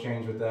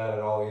shortchanged with that at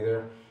all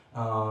either.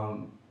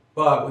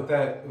 But with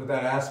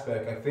that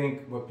aspect, I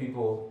think what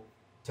people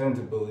tend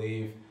to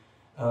believe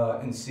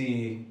and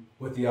see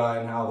with the eye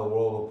and how the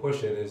world will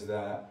push it is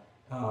that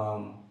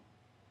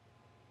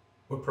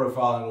we're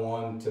profiling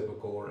one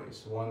typical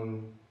race,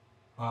 one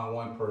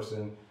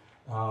person,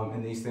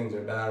 and these things are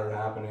bad or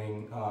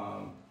happening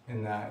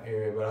in that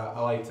area. But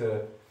I like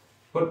to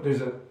put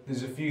there's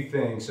a few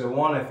things. So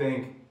one, I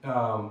think.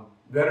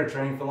 Better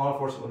training for law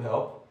enforcement would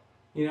help.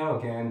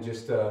 Again,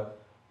 just to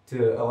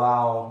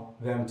allow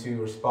them to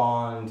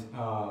respond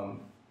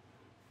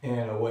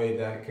in a way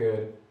that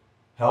could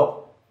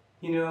help,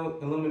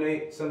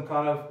 eliminate some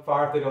kind of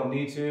fire if they don't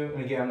need to.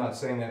 And again, I'm not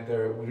saying that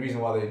the reason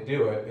why they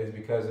do it is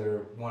because they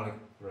want to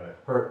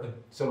hurt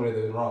somebody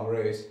that's the wrong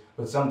race.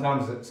 But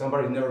sometimes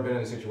somebody's never been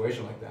in a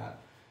situation like that,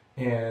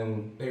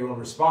 and they will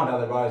respond how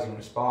their body's going to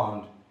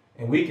respond,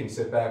 and we can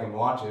sit back and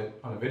watch it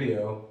on a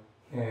video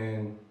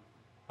and.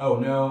 Oh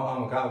no,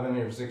 I'm a cop, I've been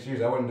here for 6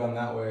 years, I wouldn't have done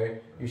that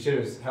way. You should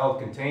have held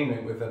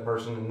containment with that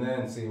person and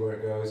then see where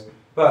it goes.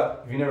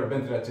 But if you've never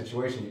been through that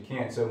situation, you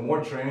can't. So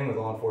more training with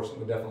law enforcement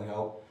would definitely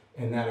help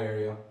in that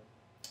area.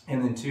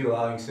 And then two,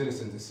 allowing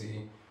citizens to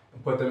see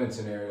and put them in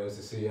scenarios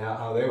to see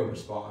how they would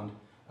respond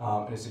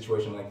in a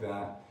situation like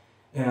that.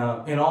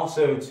 And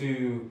also this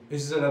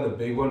is another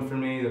big one for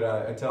me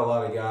that I tell a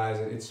lot of guys,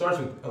 it starts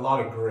with a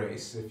lot of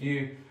grace. If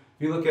you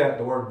look at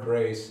the word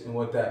grace and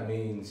what that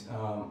means,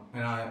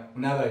 and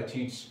now that I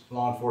teach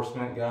law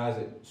enforcement guys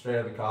straight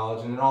out of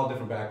college, and they're all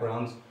different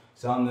backgrounds,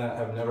 some that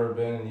have never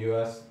been in the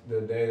U.S.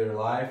 the day of their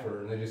life,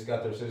 or they just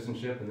got their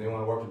citizenship and they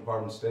want to work for the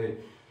Department of State,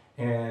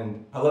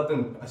 and I let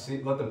them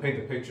paint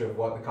the picture of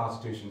what the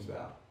Constitution's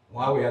about,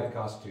 why we have the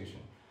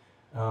Constitution,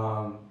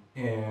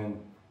 and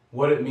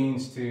what it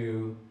means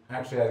to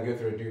actually have to go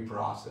through a due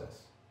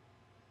process.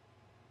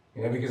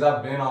 Because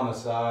I've been on the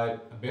side,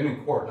 I've been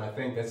in court, and I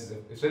think if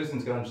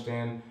citizens can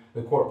understand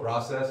the court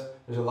process,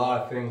 there's a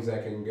lot of things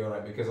that can go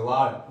right. Because a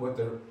lot of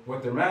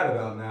what they're mad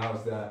about now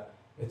is that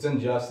it's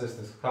injustice.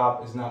 This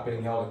cop is not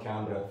being held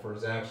accountable for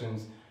his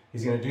actions.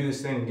 He's going to do this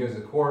thing and goes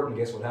to court, and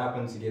guess what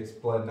happens? He gets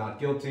pled not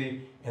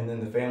guilty, and then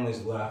the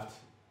family's left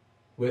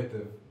with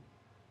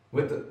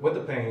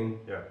the pain,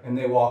 and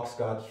they walk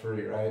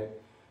scot-free, right?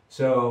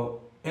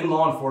 So in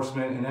law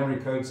enforcement, in every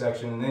code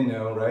section, and they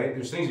know, right?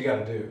 There's things you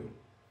got to do.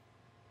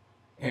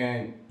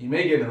 And you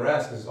may get an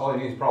arrest because all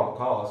you need is probable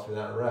cause for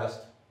that arrest.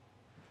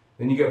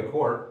 Then you go to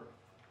court,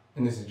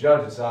 and this is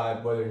judge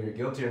decide whether you're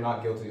guilty or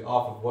not guilty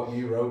off of what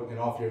you wrote and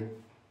off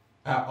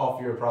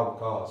your probable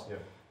cause.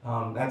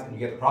 Yeah. That's you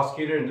get the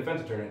prosecutor and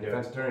defense attorney. The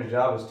defense attorney's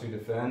job is to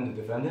defend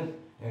the defendant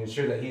and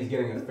ensure that he's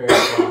getting a fair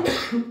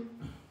trial.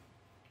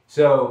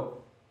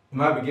 So, in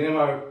my beginning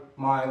of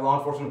my law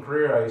enforcement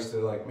career, I used to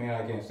like,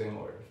 man, I can't stand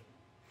lawyers.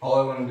 All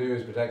I want to do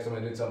is protect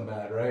somebody who did something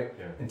bad, right?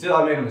 Yeah. Until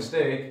I made a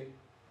mistake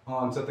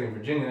on something in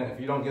Virginia. If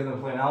you don't give them a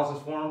play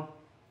analysis form,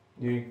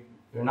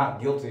 they're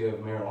not guilty of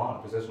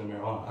marijuana, possession of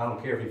marijuana. I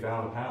don't care if you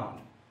found a pound.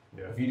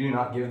 Yeah. If you do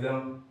not give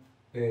them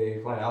a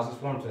play analysis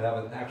form to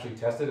have it actually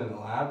tested in the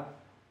lab,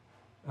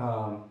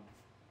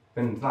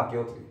 then it's not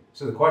guilty.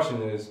 So the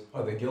question is,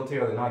 are they guilty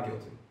or are they not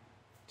guilty?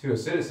 To a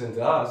citizen,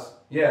 to us,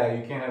 yeah,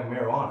 you can't have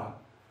marijuana.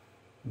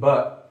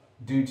 But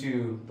due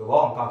to the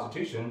law and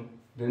constitution,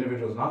 the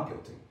individual is not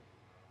guilty.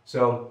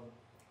 So,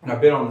 and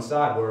I've been on the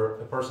side where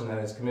a person that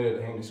has committed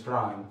a heinous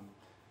crime,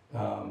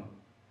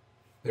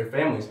 their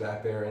family's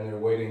back there and they're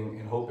waiting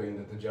and hoping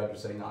that the judge will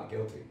say not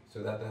guilty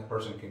so that that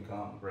person can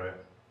come. Right.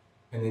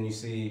 And then you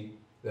see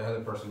the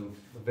other person,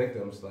 the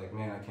victim's like,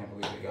 man, I can't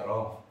believe they got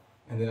off.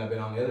 And then I've been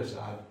on the other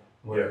side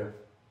where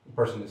the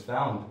person is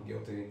found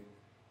guilty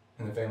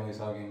and the family's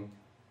hugging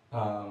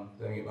them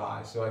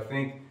goodbye. So I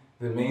think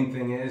the main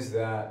thing is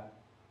that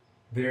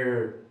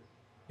there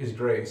is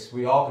grace.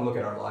 We all can look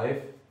at our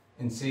life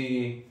and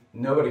see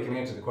nobody can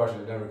answer the question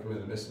that never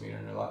committed a misdemeanor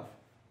in their life.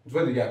 It's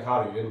whether you got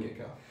caught or you didn't get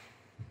caught.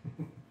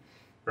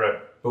 Right.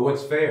 But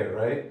what's fair,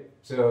 right?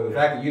 So the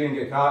fact that you didn't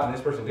get caught and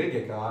this person did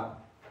get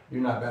caught,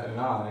 you're not batting an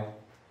eye.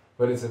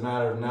 But it's a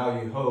matter of now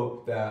you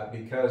hope that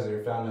because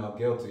they're found out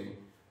guilty,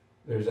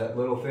 there's that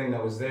little thing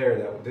that was there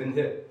that didn't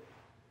hit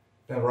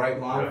that right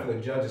line for the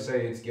judge to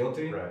say it's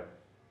guilty. Right.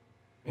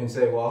 And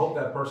say, well, I hope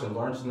that person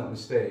learns from that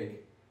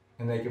mistake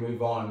and they can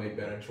move on and make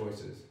better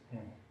choices.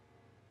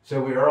 So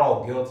we are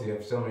all guilty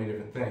of so many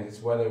different things.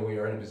 It's whether we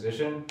are in a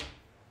position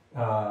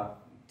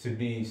to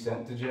be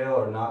sent to jail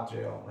or not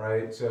jail,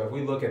 right? So if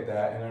we look at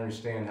that and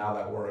understand how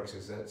that works,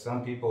 is that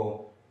some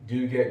people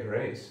do get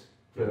grace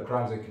for the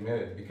crimes they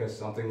committed because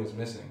something was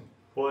missing.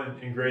 Well,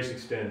 and grace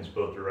extends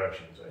both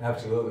directions. I think.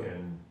 Absolutely.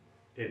 And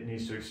it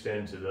needs to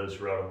extend to those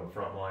who are out on the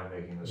front line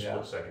making the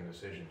split-second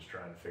decisions,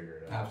 trying to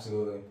figure it out.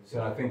 Absolutely.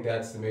 So I think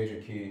that's the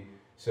major key.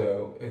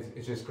 So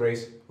it's just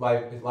grace.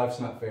 Life's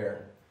not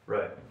fair.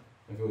 Right.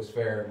 If it was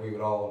fair, we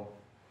would all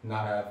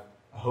not have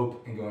a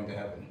hope in going to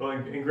heaven. Well,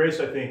 and grace,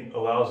 I think,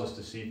 allows us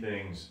to see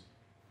things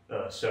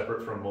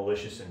separate from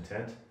malicious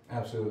intent.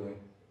 Absolutely.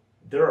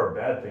 There are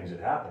bad things that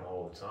happen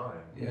all the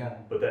time. Yeah.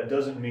 But that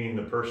doesn't mean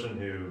the person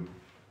who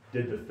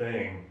did the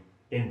thing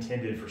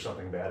intended for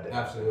something bad to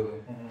happen. Absolutely.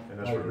 And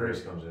that's where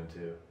grace comes in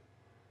too.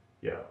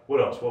 Yeah. What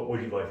else? What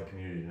would you like the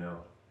community to know?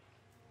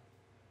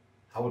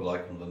 I would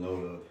like them to know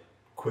to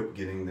quit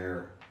getting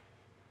their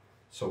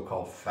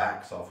so-called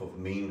facts off of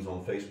memes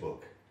on Facebook.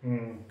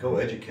 Go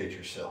educate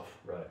yourself.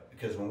 Right.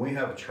 Because when we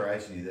have a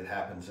tragedy that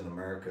happens in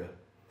America,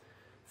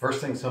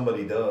 first thing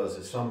somebody does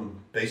is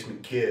some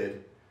basement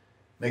kid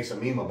makes a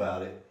meme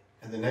about it,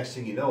 and the next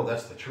thing you know,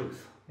 that's the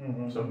truth.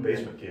 Some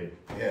basement kid.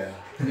 Yeah.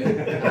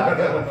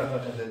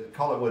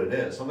 Call it what it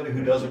is. Somebody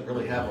who doesn't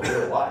really have a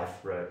real life.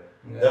 Right.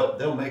 Yeah.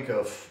 They'll make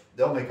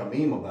a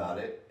meme about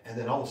it, and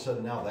then all of a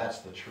sudden now that's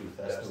the truth.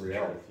 That's the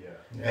reality. Truth,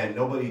 Yeah. And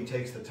nobody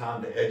takes the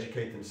time to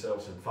educate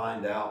themselves and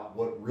find out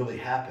what really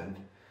happened.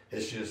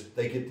 It's just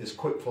they get this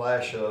quick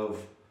flash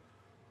of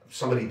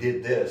somebody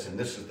did this and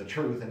this is the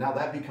truth, and now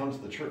that becomes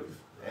the truth.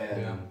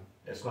 And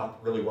it's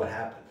not really what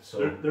happened.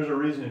 So There's a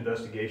reason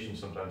investigations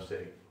sometimes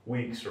take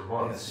weeks or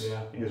months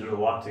Yes. because there's a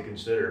lot to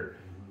consider.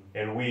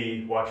 And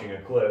we, watching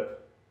a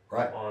clip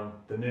right. on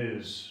the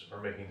news,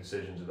 are making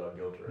decisions about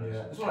guilt or Yeah, I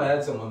innocence. just want to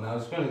add something on that.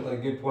 It's kind of like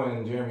a good point,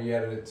 and Jeremy, you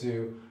added it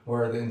too,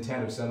 where the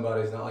intent of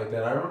somebody is not like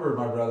that. I remember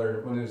my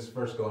brother, when it was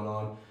first going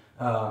on,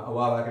 a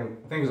while back, I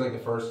think it was like the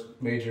first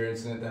major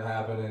incident that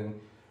happened, and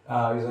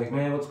he was like,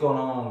 man, what's going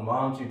on? Why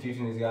aren't you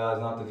teaching these guys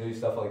not to do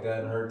stuff like that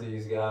and hurt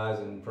these guys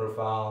and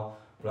profile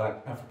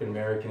Black African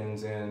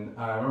Americans? And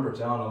I remember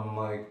telling him,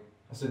 like,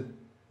 I said,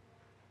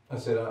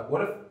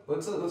 what if,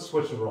 let's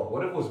switch the role.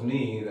 What if it was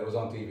me that was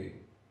on TV?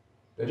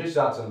 They just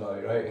shot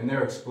somebody, right? And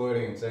they're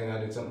exploiting and saying I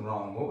did something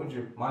wrong. What would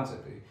your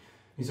mindset be?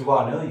 He said, well,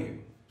 I know you.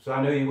 So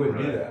I know you wouldn't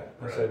do that.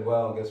 I said,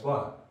 well, guess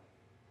what?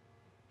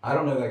 I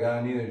don't know that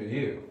guy, neither do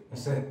you. I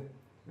said,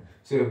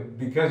 so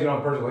because you don't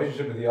have a personal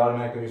relationship with you,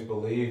 automatically just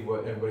believe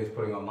what everybody's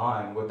putting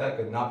online. What that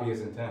could not be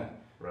his intent.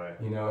 Right.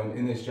 You know, and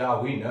in this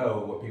job, we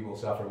know what people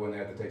suffer when they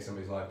have to take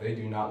somebody's life. They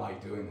do not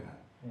like doing that.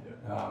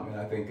 And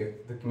I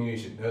think the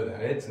community should know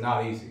that. It's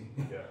not easy.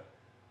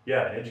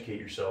 Yeah, and educate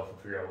yourself and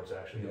figure out what's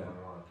actually going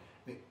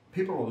on.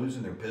 People are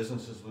losing their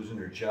businesses, losing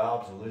their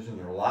jobs, and losing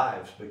their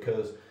lives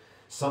because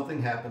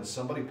something happens.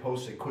 Somebody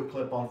posts a quick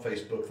clip on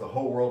Facebook. The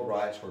whole world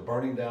riots. We're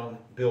burning down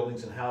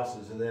buildings and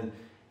houses, and then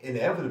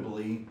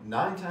inevitably,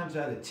 9 times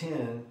out of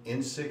 10,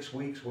 in 6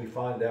 weeks, we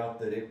find out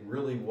that it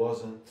really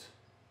wasn't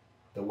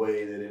the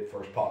way that it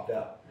first popped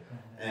out.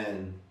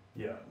 And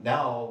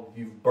now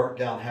you've burnt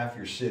down half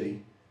your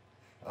city.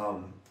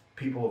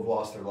 People have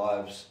lost their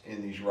lives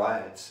in these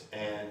riots,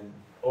 and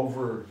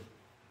over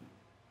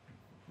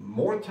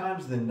more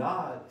times than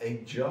not, a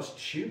just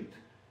shoot.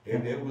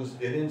 It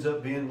ends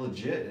up being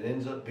legit. It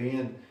ends up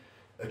being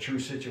a true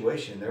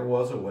situation. There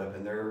was a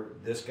weapon.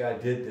 This guy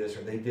did this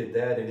or they did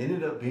that. It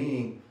ended up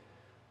being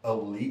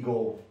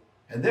illegal.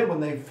 And then when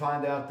they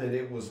find out that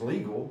it was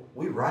legal,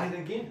 we riot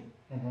again.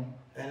 Mm-hmm.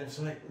 And it's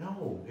like,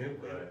 no,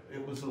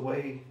 it was the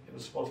way it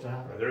was supposed to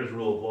happen. There is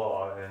rule of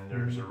law, and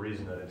there's a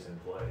reason that it's in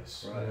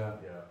place. Right. Yeah.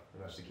 Yeah,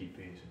 and that's to keep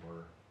peace and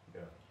order.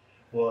 Yeah.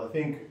 Well, I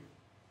think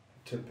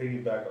to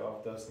piggyback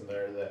off Dustin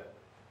there, that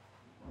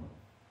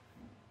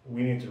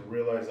we need to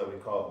realize that we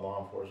call it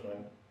law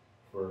enforcement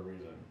for a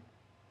reason,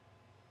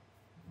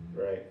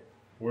 right?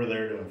 We're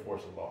there to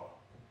enforce the law.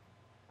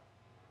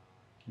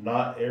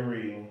 Not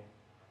every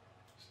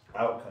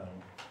outcome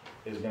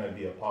is going to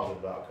be a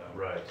positive outcome.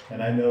 Right.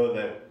 And I know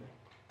that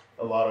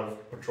a lot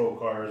of patrol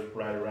cars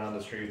ride around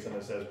the streets and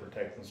it says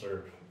protect and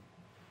serve,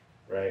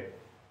 right?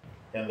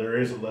 And there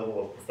is a level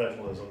of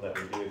professionalism that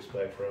we do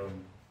expect from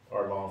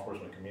our law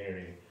enforcement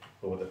community.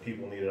 But what the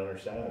people need to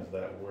understand is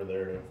that we're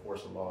there to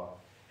enforce the law.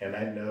 And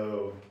I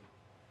know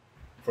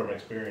from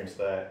experience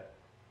that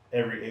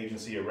every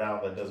agency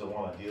around that doesn't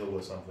want to deal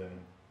with something,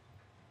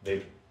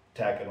 they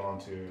tack it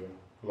onto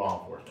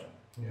law enforcement,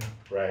 Yeah.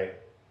 right?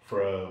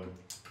 From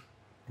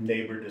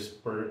neighbor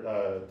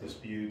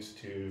disputes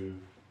to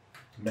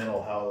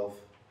mental health,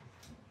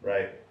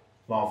 right?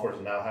 Law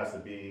enforcement now has to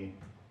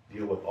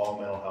deal with all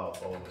mental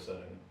health all of a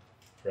sudden,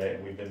 right?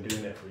 And we've been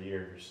doing it for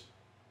years.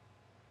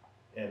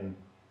 And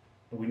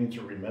we need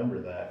to remember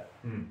that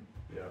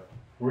Yeah.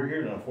 we're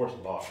here to enforce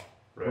the law.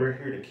 Right. We're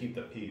here to keep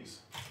the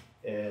peace.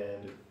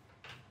 And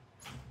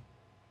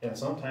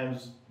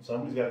sometimes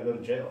somebody's got to go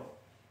to jail.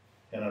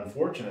 And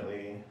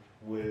unfortunately,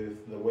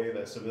 with the way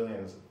that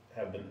civilians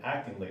have been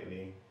acting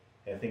lately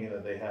and thinking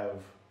that they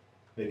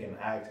can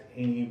act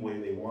any way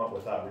they want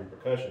without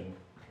repercussion,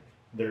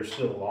 there's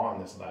still law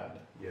in this land.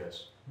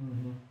 Yes.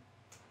 Mm-hmm.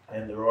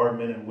 And there are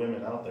men and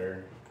women out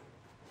there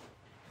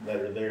that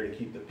are there to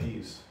keep the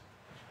peace,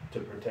 to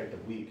protect the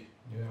weak.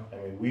 Yeah.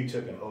 I mean, we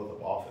took an oath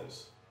of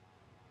office,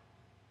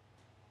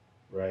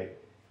 right?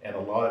 And a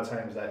lot of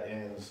times that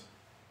ends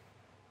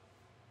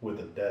with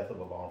the death of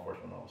a law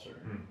enforcement officer.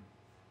 Mm.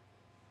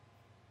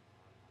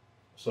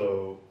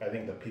 So I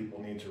think that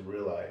people need to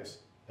realize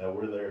that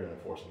we're there to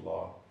enforce the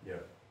law. Yeah.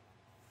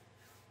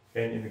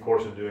 And in the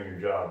course of doing your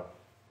job,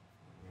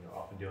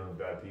 often dealing with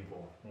bad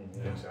people,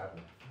 Mhm. things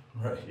happen.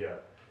 Right. Yeah.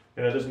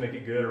 And that doesn't make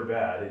it good or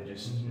bad. It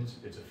just,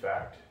 Mhm. it's a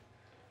fact.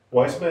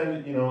 Well,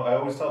 I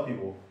always tell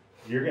people,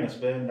 you're going to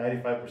spend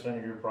 95%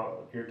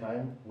 of your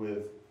time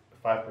with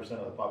 5%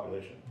 of the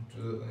population.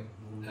 Absolutely.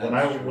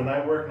 When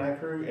I worked night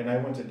crew and I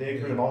went to day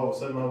crew and all of a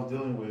sudden I was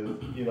dealing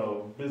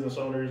with business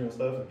owners and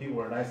stuff, and people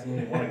were nice to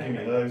me, want to give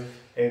me hugs,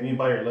 hey, let me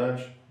buy your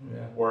lunch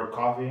Yeah. or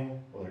coffee.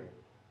 I'm like,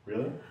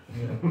 really?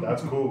 Yeah.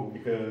 That's cool,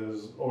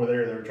 because over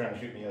there they were trying to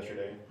shoot me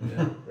yesterday,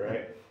 Yeah.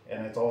 right?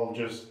 And it's all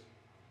just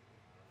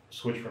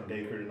switch from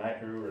day crew to night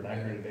crew or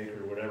night crew to day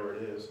crew, whatever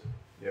it is.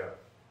 Yeah.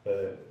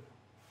 But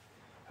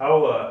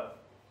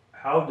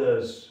How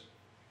does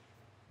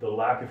the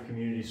lack of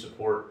community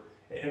support,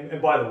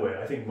 and by the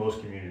way, I think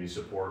most communities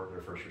support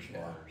their first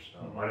responders.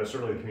 I know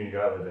certainly the community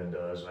I live in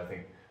does, and I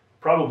think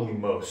probably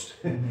most.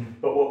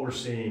 But what we're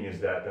seeing is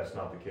that that's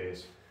not the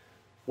case.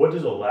 What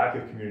does a lack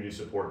of community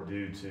support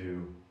do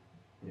to,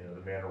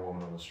 the man or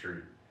woman on the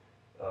street?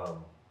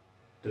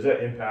 Does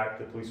that impact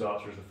the police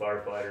officers, the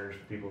firefighters,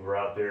 the people who are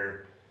out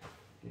there,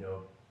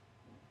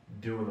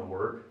 doing the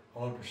work?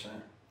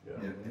 100%. Yeah.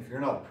 If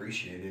you're not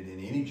appreciated in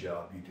any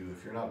job you do,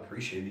 if you're not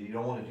appreciated, you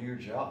don't want to do your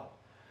job.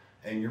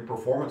 And your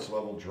performance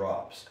level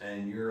drops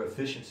and your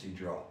efficiency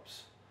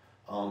drops.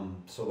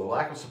 So the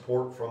lack of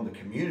support from the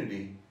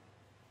community,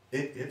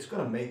 it's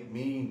going to make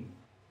me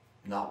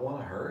not want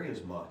to hurry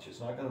as much. It's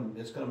going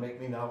to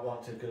make me not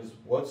want to, because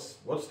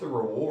what's the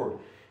reward?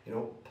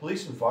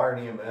 Police and fire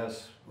and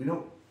EMS,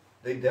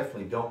 they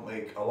definitely don't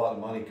make a lot of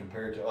money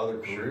compared to other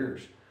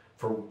careers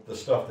for the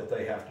stuff that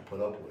they have to put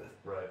up with.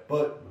 Right.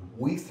 But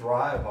we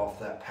thrive off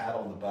that pat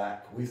on the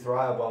back. We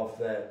thrive off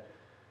that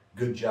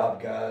good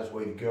job, guys,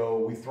 way to go.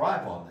 We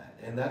thrive on that.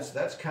 And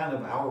that's kind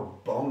of our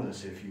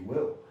bonus, if you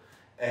will.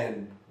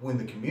 And when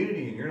the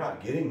community and you're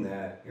not getting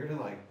that, you're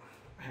like,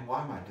 man,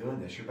 why am I doing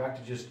this? You're back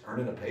to just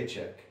earning a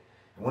paycheck.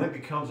 And when it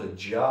becomes a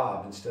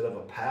job instead of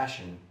a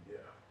passion,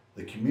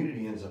 the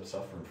community ends up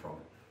suffering from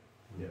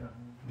it. Yeah.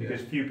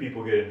 Because few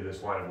people get into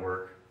this line of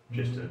work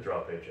just to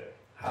draw a paycheck.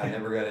 I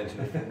never got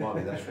into it for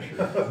money, that's for sure.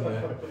 Yeah. I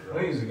think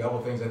there's a couple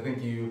things.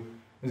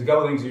 There's a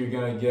couple things you're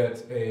going to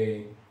get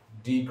a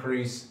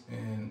decrease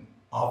in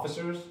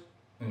officers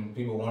and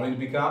people wanting to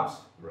be cops.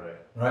 Right.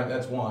 Right,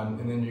 that's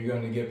one. And then you're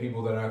going to get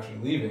people that are actually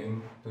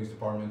leaving police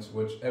departments,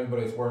 which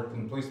everybody that's worked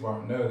in the police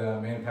department know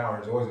that manpower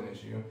is always an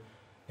issue.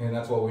 And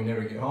that's why we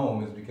never get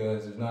home, is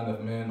because there's not enough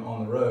men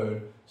on the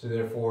road. So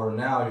therefore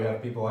now you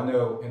have people, I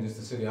know in just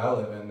the city I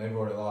live in, they've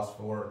already lost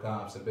 4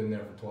 cops that have been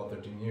there for 12,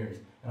 13 years.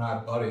 And I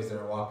have buddies that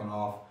are walking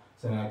off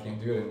saying I can't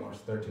do it anymore.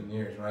 It's 13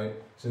 years, right?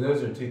 So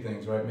those are two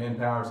things, right?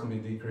 Manpower is going to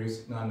be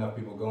decreased. Not enough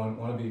people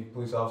want to be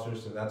police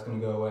officers, so that's going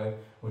to go away,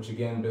 which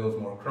again builds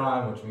more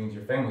crime, which means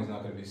your family's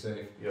not going to be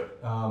safe.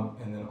 Yep.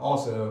 And then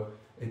also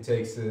it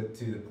takes it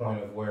to the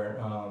point of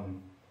where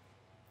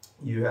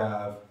you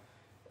have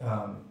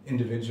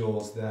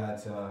individuals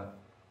that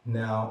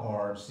now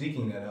are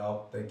seeking that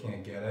help. They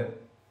can't get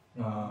it.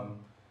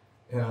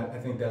 And I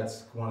think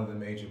that's one of the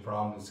major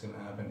problems that's going to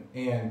happen.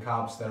 And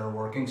cops that are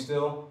working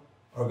still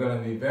are going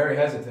to be very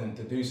hesitant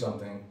to do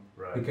something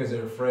Right. because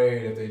they're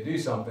afraid if they do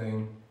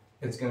something,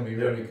 it's going to be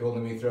ridiculed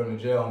and be thrown in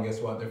jail. And guess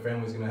what? Their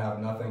family's going to have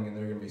nothing and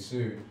they're going to be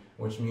sued,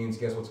 which means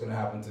guess what's going to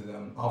happen to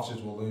them?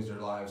 Officers will lose their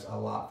lives a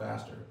lot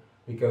faster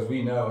because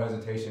we know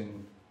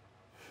hesitation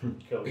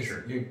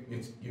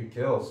it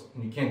kills,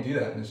 and you can't do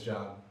that in this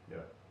job. Yeah.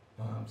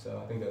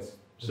 So I think that's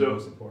So- the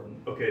most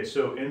important. Okay,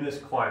 so in this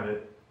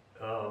climate,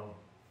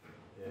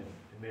 and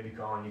maybe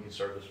Colin, you can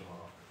start this one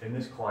off. In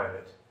this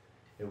climate,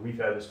 and we've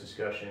had this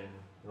discussion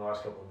in the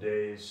last couple of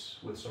days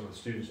with some of the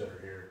students that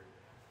are here.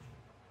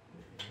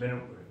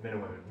 Men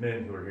and women,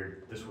 men who are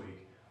here this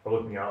week are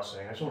looking out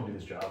saying, I just don't want to do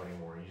this job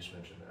anymore. You just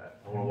mentioned that.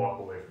 I want to walk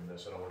away from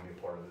this. I don't want to be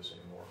a part of this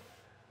anymore.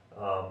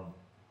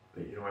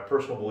 But, you know, my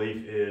personal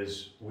belief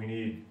is we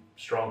need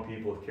strong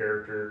people of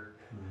character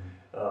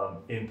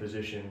in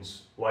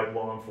positions like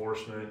law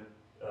enforcement,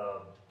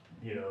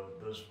 you know,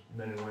 those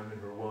men and women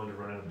who are willing to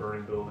run into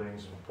burning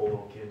buildings and pull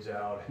little kids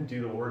out and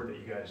do the work that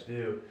you guys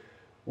do.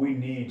 We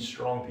need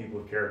strong people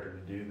of character to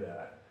do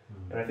that.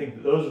 And I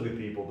think those are the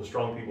people, the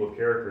strong people of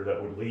character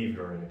that would leave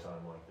during a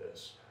time like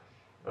this.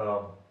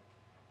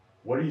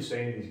 What are you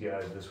saying to these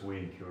guys this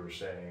week who are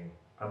saying,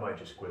 I might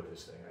just quit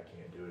this thing, I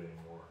can't do it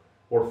anymore?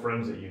 Or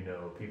friends that you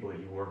know, people that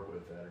you work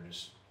with that are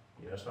just,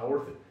 you know, it's not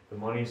worth it. The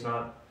money's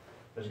not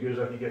as good as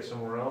I could get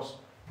somewhere else.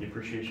 The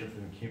appreciation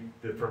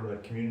from the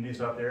community's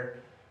not there.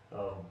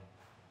 How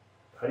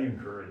do you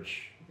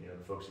encourage, you know,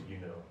 the folks that you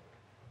know?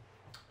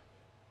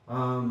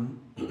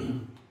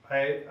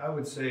 I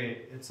would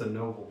say it's a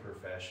noble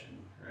profession,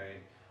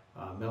 right?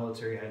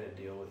 Military had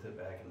to deal with it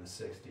back in the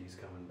 60s,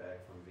 coming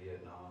back from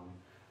Vietnam.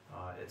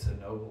 It's a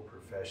noble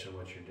profession,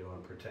 what you're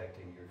doing,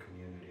 protecting your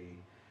community,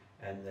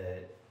 and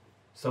that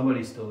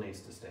somebody still needs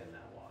to stand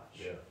that watch.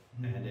 Yeah.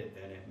 And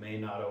it may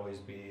not always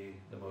be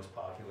the most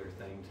popular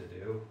thing to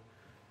do,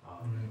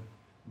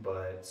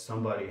 but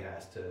somebody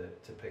has to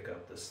pick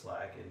up the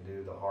slack and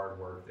do the hard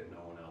work that no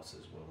one else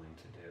is willing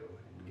to do,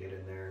 and get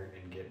in there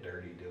and get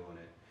dirty doing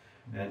it.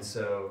 And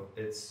so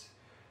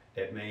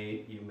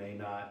you may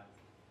not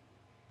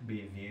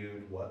be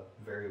viewed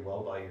very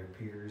well by your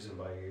peers and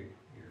by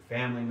your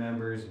family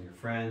members and your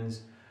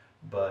friends,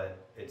 but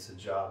it's a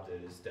job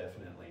that is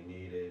definitely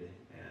needed,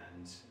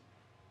 and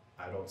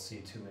I don't see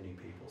too many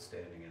people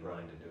standing in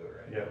line to do it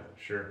right Yeah, now.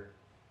 sure.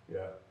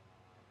 Yeah.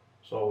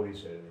 So what do you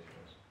say to these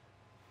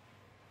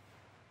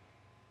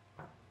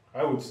guys?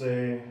 I would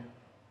say,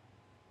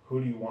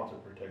 who do you want to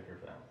protect your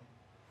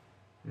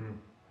family?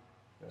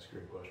 That's a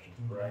great question.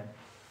 Right?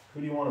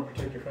 Who do you want to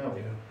protect your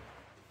family? Yeah.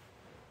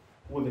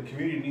 What the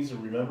community needs to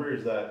remember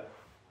is that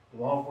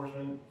law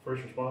enforcement,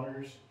 first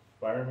responders,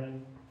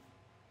 firemen,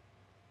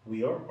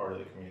 we are part of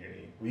the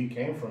community. We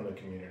came from the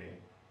community,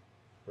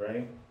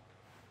 right?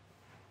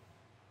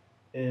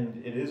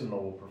 And it is a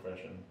noble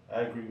profession.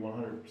 I agree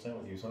 100%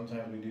 with you.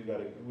 Sometimes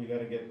we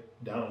gotta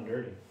get down and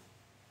dirty.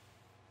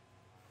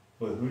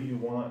 But who do you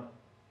want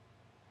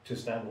to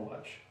stand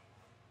watch?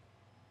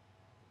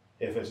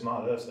 If it's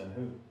not us, then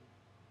who?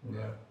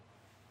 Yeah.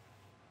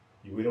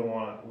 We don't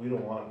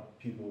want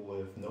people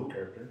with no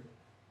character,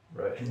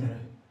 Right.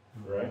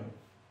 right?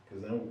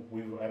 Because then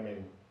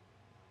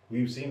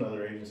we've seen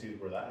other agencies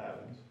where that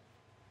happens.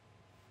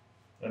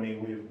 I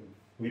mean,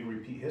 we'd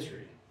repeat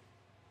history.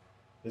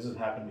 This has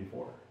happened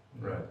before.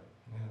 Right.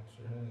 Yeah,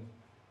 sure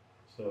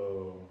is.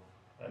 So,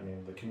 I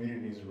mean, the community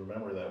needs to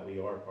remember that we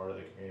are part of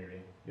the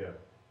community. Yeah.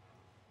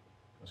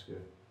 That's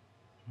good.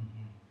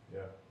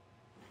 Yeah.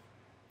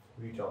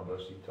 Who you telling,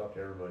 Dusty? You talk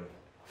to everybody.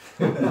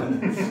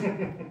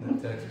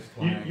 Texas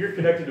twang. You're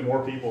connected to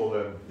more people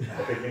than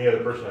I think any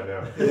other person I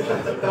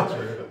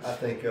know. I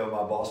think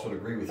my boss would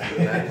agree with you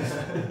on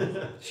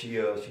that.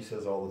 She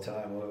says all the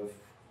time, well,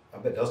 I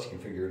bet Dusty can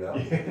figure it out.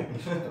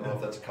 I don't know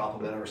if that's a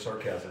compliment or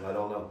sarcasm. I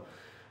don't know.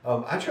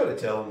 I try to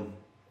tell them,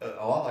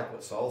 I like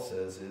what Saul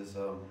says, is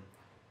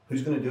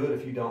who's going to do it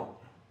if you don't?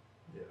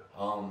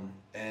 Yeah.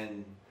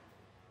 And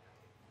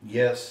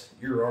yes,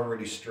 you're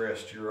already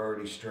stressed. You're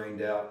already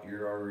strained out.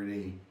 You're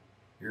already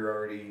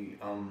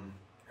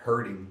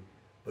hurting,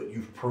 but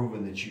you've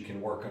proven that you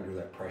can work under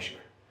that pressure.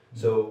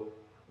 So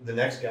the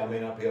next guy may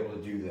not be able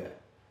to do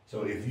that.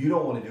 So if you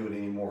don't want to do it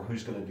anymore,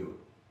 who's going to do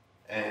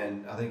it?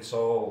 And I think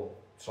Saul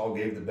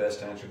gave the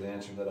best answer. The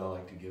answer that I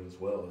like to give as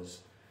well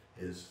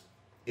is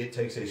it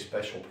takes a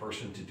special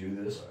person to do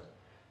this,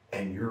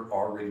 and you're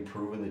already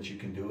proven that you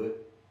can do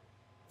it.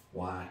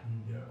 Why?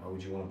 Yeah. Why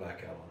would you want to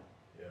back out on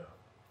it?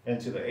 Yeah.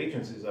 And to the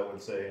agencies, I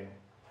would say,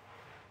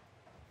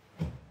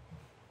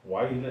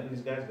 why are you letting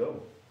these guys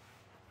go?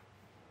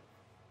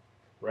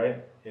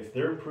 Right? If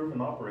they're proven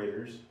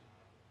operators,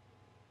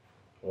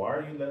 Why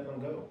are you letting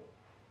them go?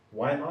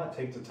 Why not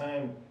take the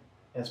time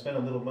and spend a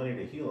little money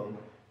to heal them?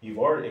 You've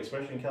already,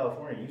 especially in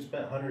California, you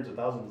spent hundreds of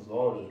thousands of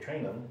dollars to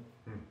train them,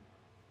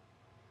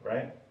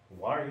 right?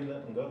 Why are you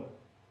letting them go?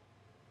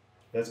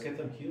 Let's get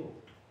them healed,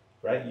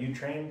 right?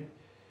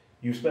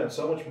 You spent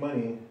so much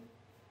money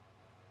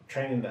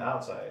training the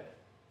outside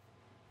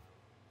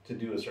to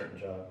do a certain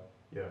job.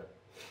 Yeah.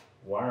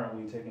 Why aren't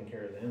we taking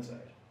care of the inside?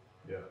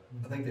 Yeah.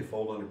 I think they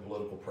fold under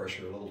political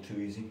pressure a little too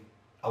easy.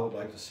 I would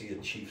like to see a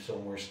chief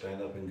somewhere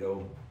stand up and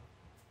go,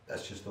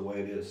 that's just the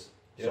way it is.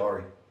 Yep.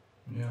 Sorry.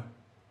 Yeah.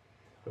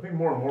 I think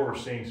more and more we're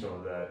seeing some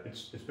of that.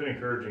 It's been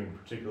encouraging,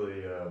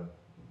 particularly in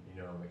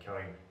the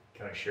county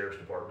sheriff's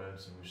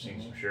departments, and we've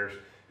seen some sheriffs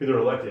who they're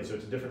elected, so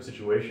it's a different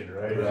situation,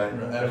 right? Right.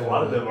 And a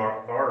lot of them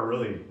are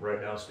really right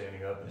now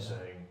standing up and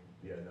saying,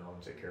 yeah, no, I'm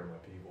gonna take care of my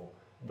people.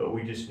 But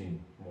we just need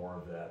more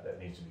of that. That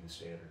needs to be the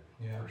standard.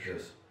 Yeah. For sure.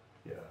 Yes.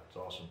 Yeah, it's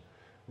awesome.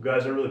 Well,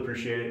 guys, I really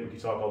appreciate it. We can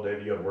talk all day,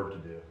 but you got work to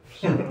do.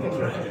 So,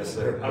 Yes,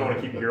 sir. I don't want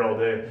to keep you here all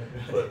day,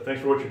 but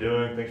thanks for what you're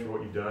doing. Thanks for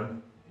what you've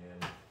done,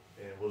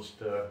 and we'll just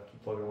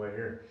keep plugging away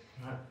here.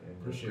 All right. And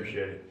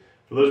appreciate it.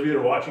 For those of you that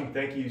are watching,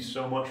 thank you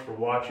so much for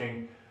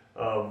watching.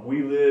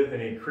 We live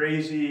in a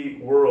crazy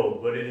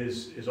world, but it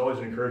is always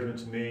an encouragement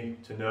to me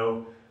to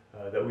know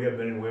that we have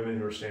men and women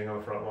who are standing on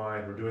the front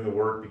line, who are doing the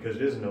work because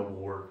it is a noble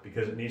work,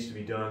 because it needs to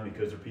be done,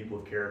 because they're people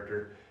of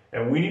character,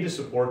 and we need to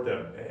support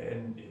them.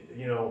 And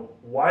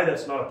why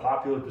that's not a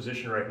popular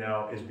position right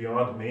now is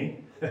beyond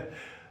me.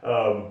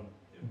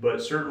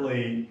 But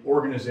certainly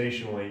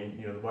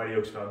organizationally, the Mighty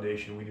Oaks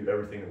Foundation, we do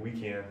everything that we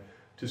can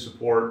to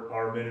support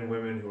our men and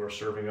women who are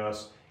serving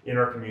us in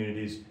our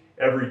communities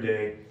every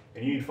day.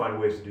 And you need to find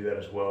ways to do that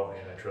as well,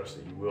 and I trust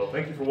that you will.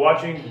 Thank you for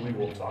watching. We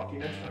will talk to you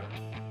next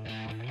time.